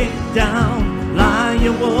won't kick down, lie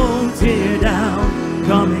you won't tear down,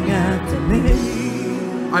 coming after me.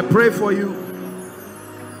 I pray for you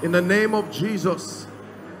in the name of Jesus,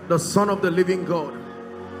 the Son of the living God.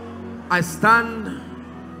 I stand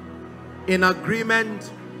in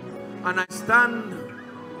agreement and I stand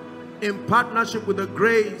in partnership with the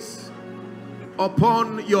grace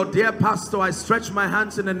upon your dear pastor. I stretch my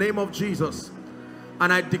hands in the name of Jesus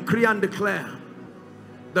and I decree and declare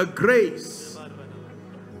the grace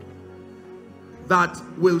that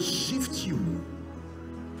will shift you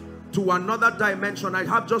to another dimension. I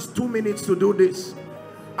have just 2 minutes to do this.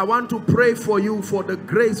 I want to pray for you for the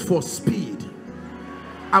grace for speed.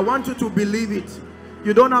 I want you to believe it.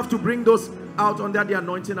 You don't have to bring those out under the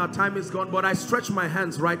anointing. Our time is gone, but I stretch my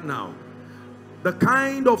hands right now. The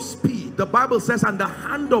kind of speed, the Bible says, and the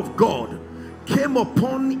hand of God came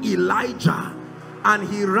upon Elijah, and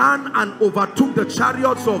he ran and overtook the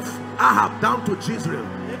chariots of Ahab down to Jezreel.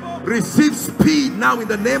 Receive speed now in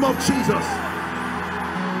the name of Jesus.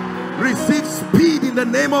 Receive speed in the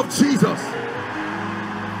name of Jesus.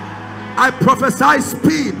 I prophesy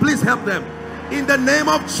speed. Please help them. In the name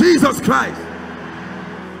of Jesus Christ.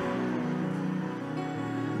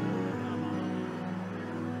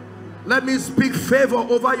 Let me speak favor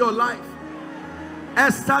over your life.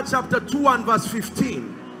 Esther chapter 2 and verse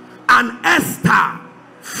 15. And Esther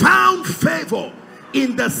found favor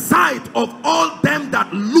in the sight of all them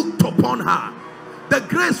that looked upon her. The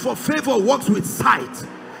grace for favor works with sight.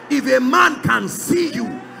 If a man can see you,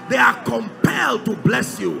 they are compelled to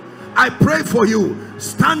bless you. I pray for you,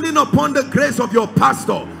 standing upon the grace of your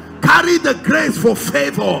pastor, carry the grace for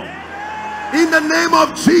favor. In the name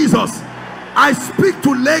of Jesus, I speak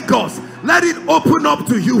to Lagos. Let it open up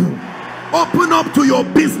to you. Open up to your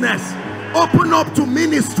business. Open up to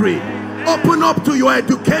ministry. Open up to your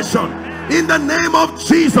education. In the name of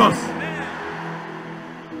Jesus.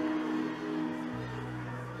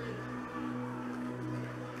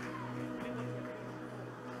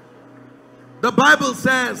 The Bible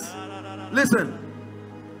says, listen,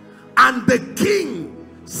 and the king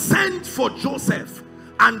sent for Joseph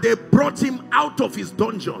and they brought him out of his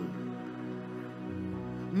dungeon.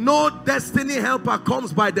 No destiny helper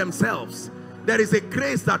comes by themselves. There is a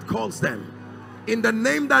grace that calls them. In the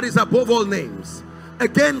name that is above all names.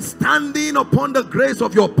 Again, standing upon the grace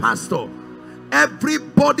of your pastor,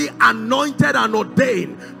 everybody anointed and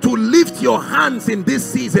ordained to lift your hands in this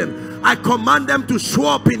season, I command them to show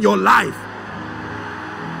up in your life.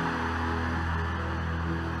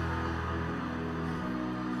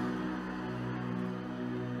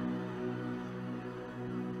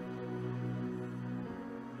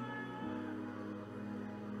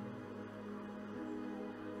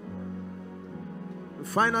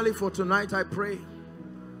 Finally, for tonight, I pray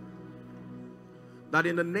that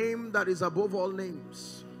in the name that is above all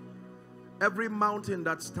names, every mountain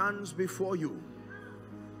that stands before you,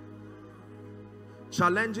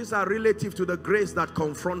 challenges are relative to the grace that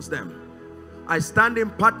confronts them. I stand in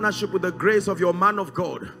partnership with the grace of your man of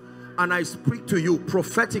God, and I speak to you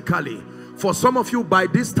prophetically. For some of you, by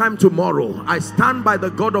this time tomorrow, I stand by the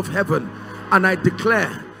God of heaven and I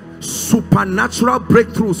declare supernatural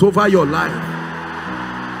breakthroughs over your life.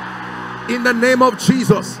 In the name of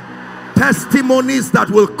Jesus, testimonies that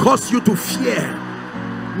will cause you to fear,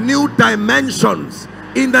 new dimensions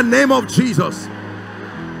in the name of Jesus.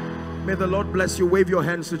 May the Lord bless you. Wave your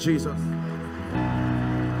hands to Jesus.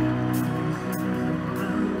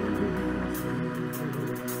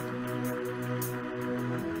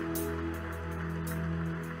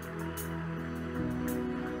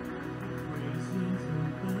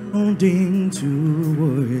 Bounding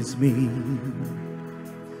towards me,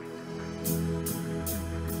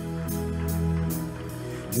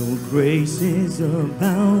 your grace is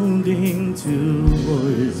abounding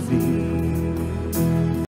towards me.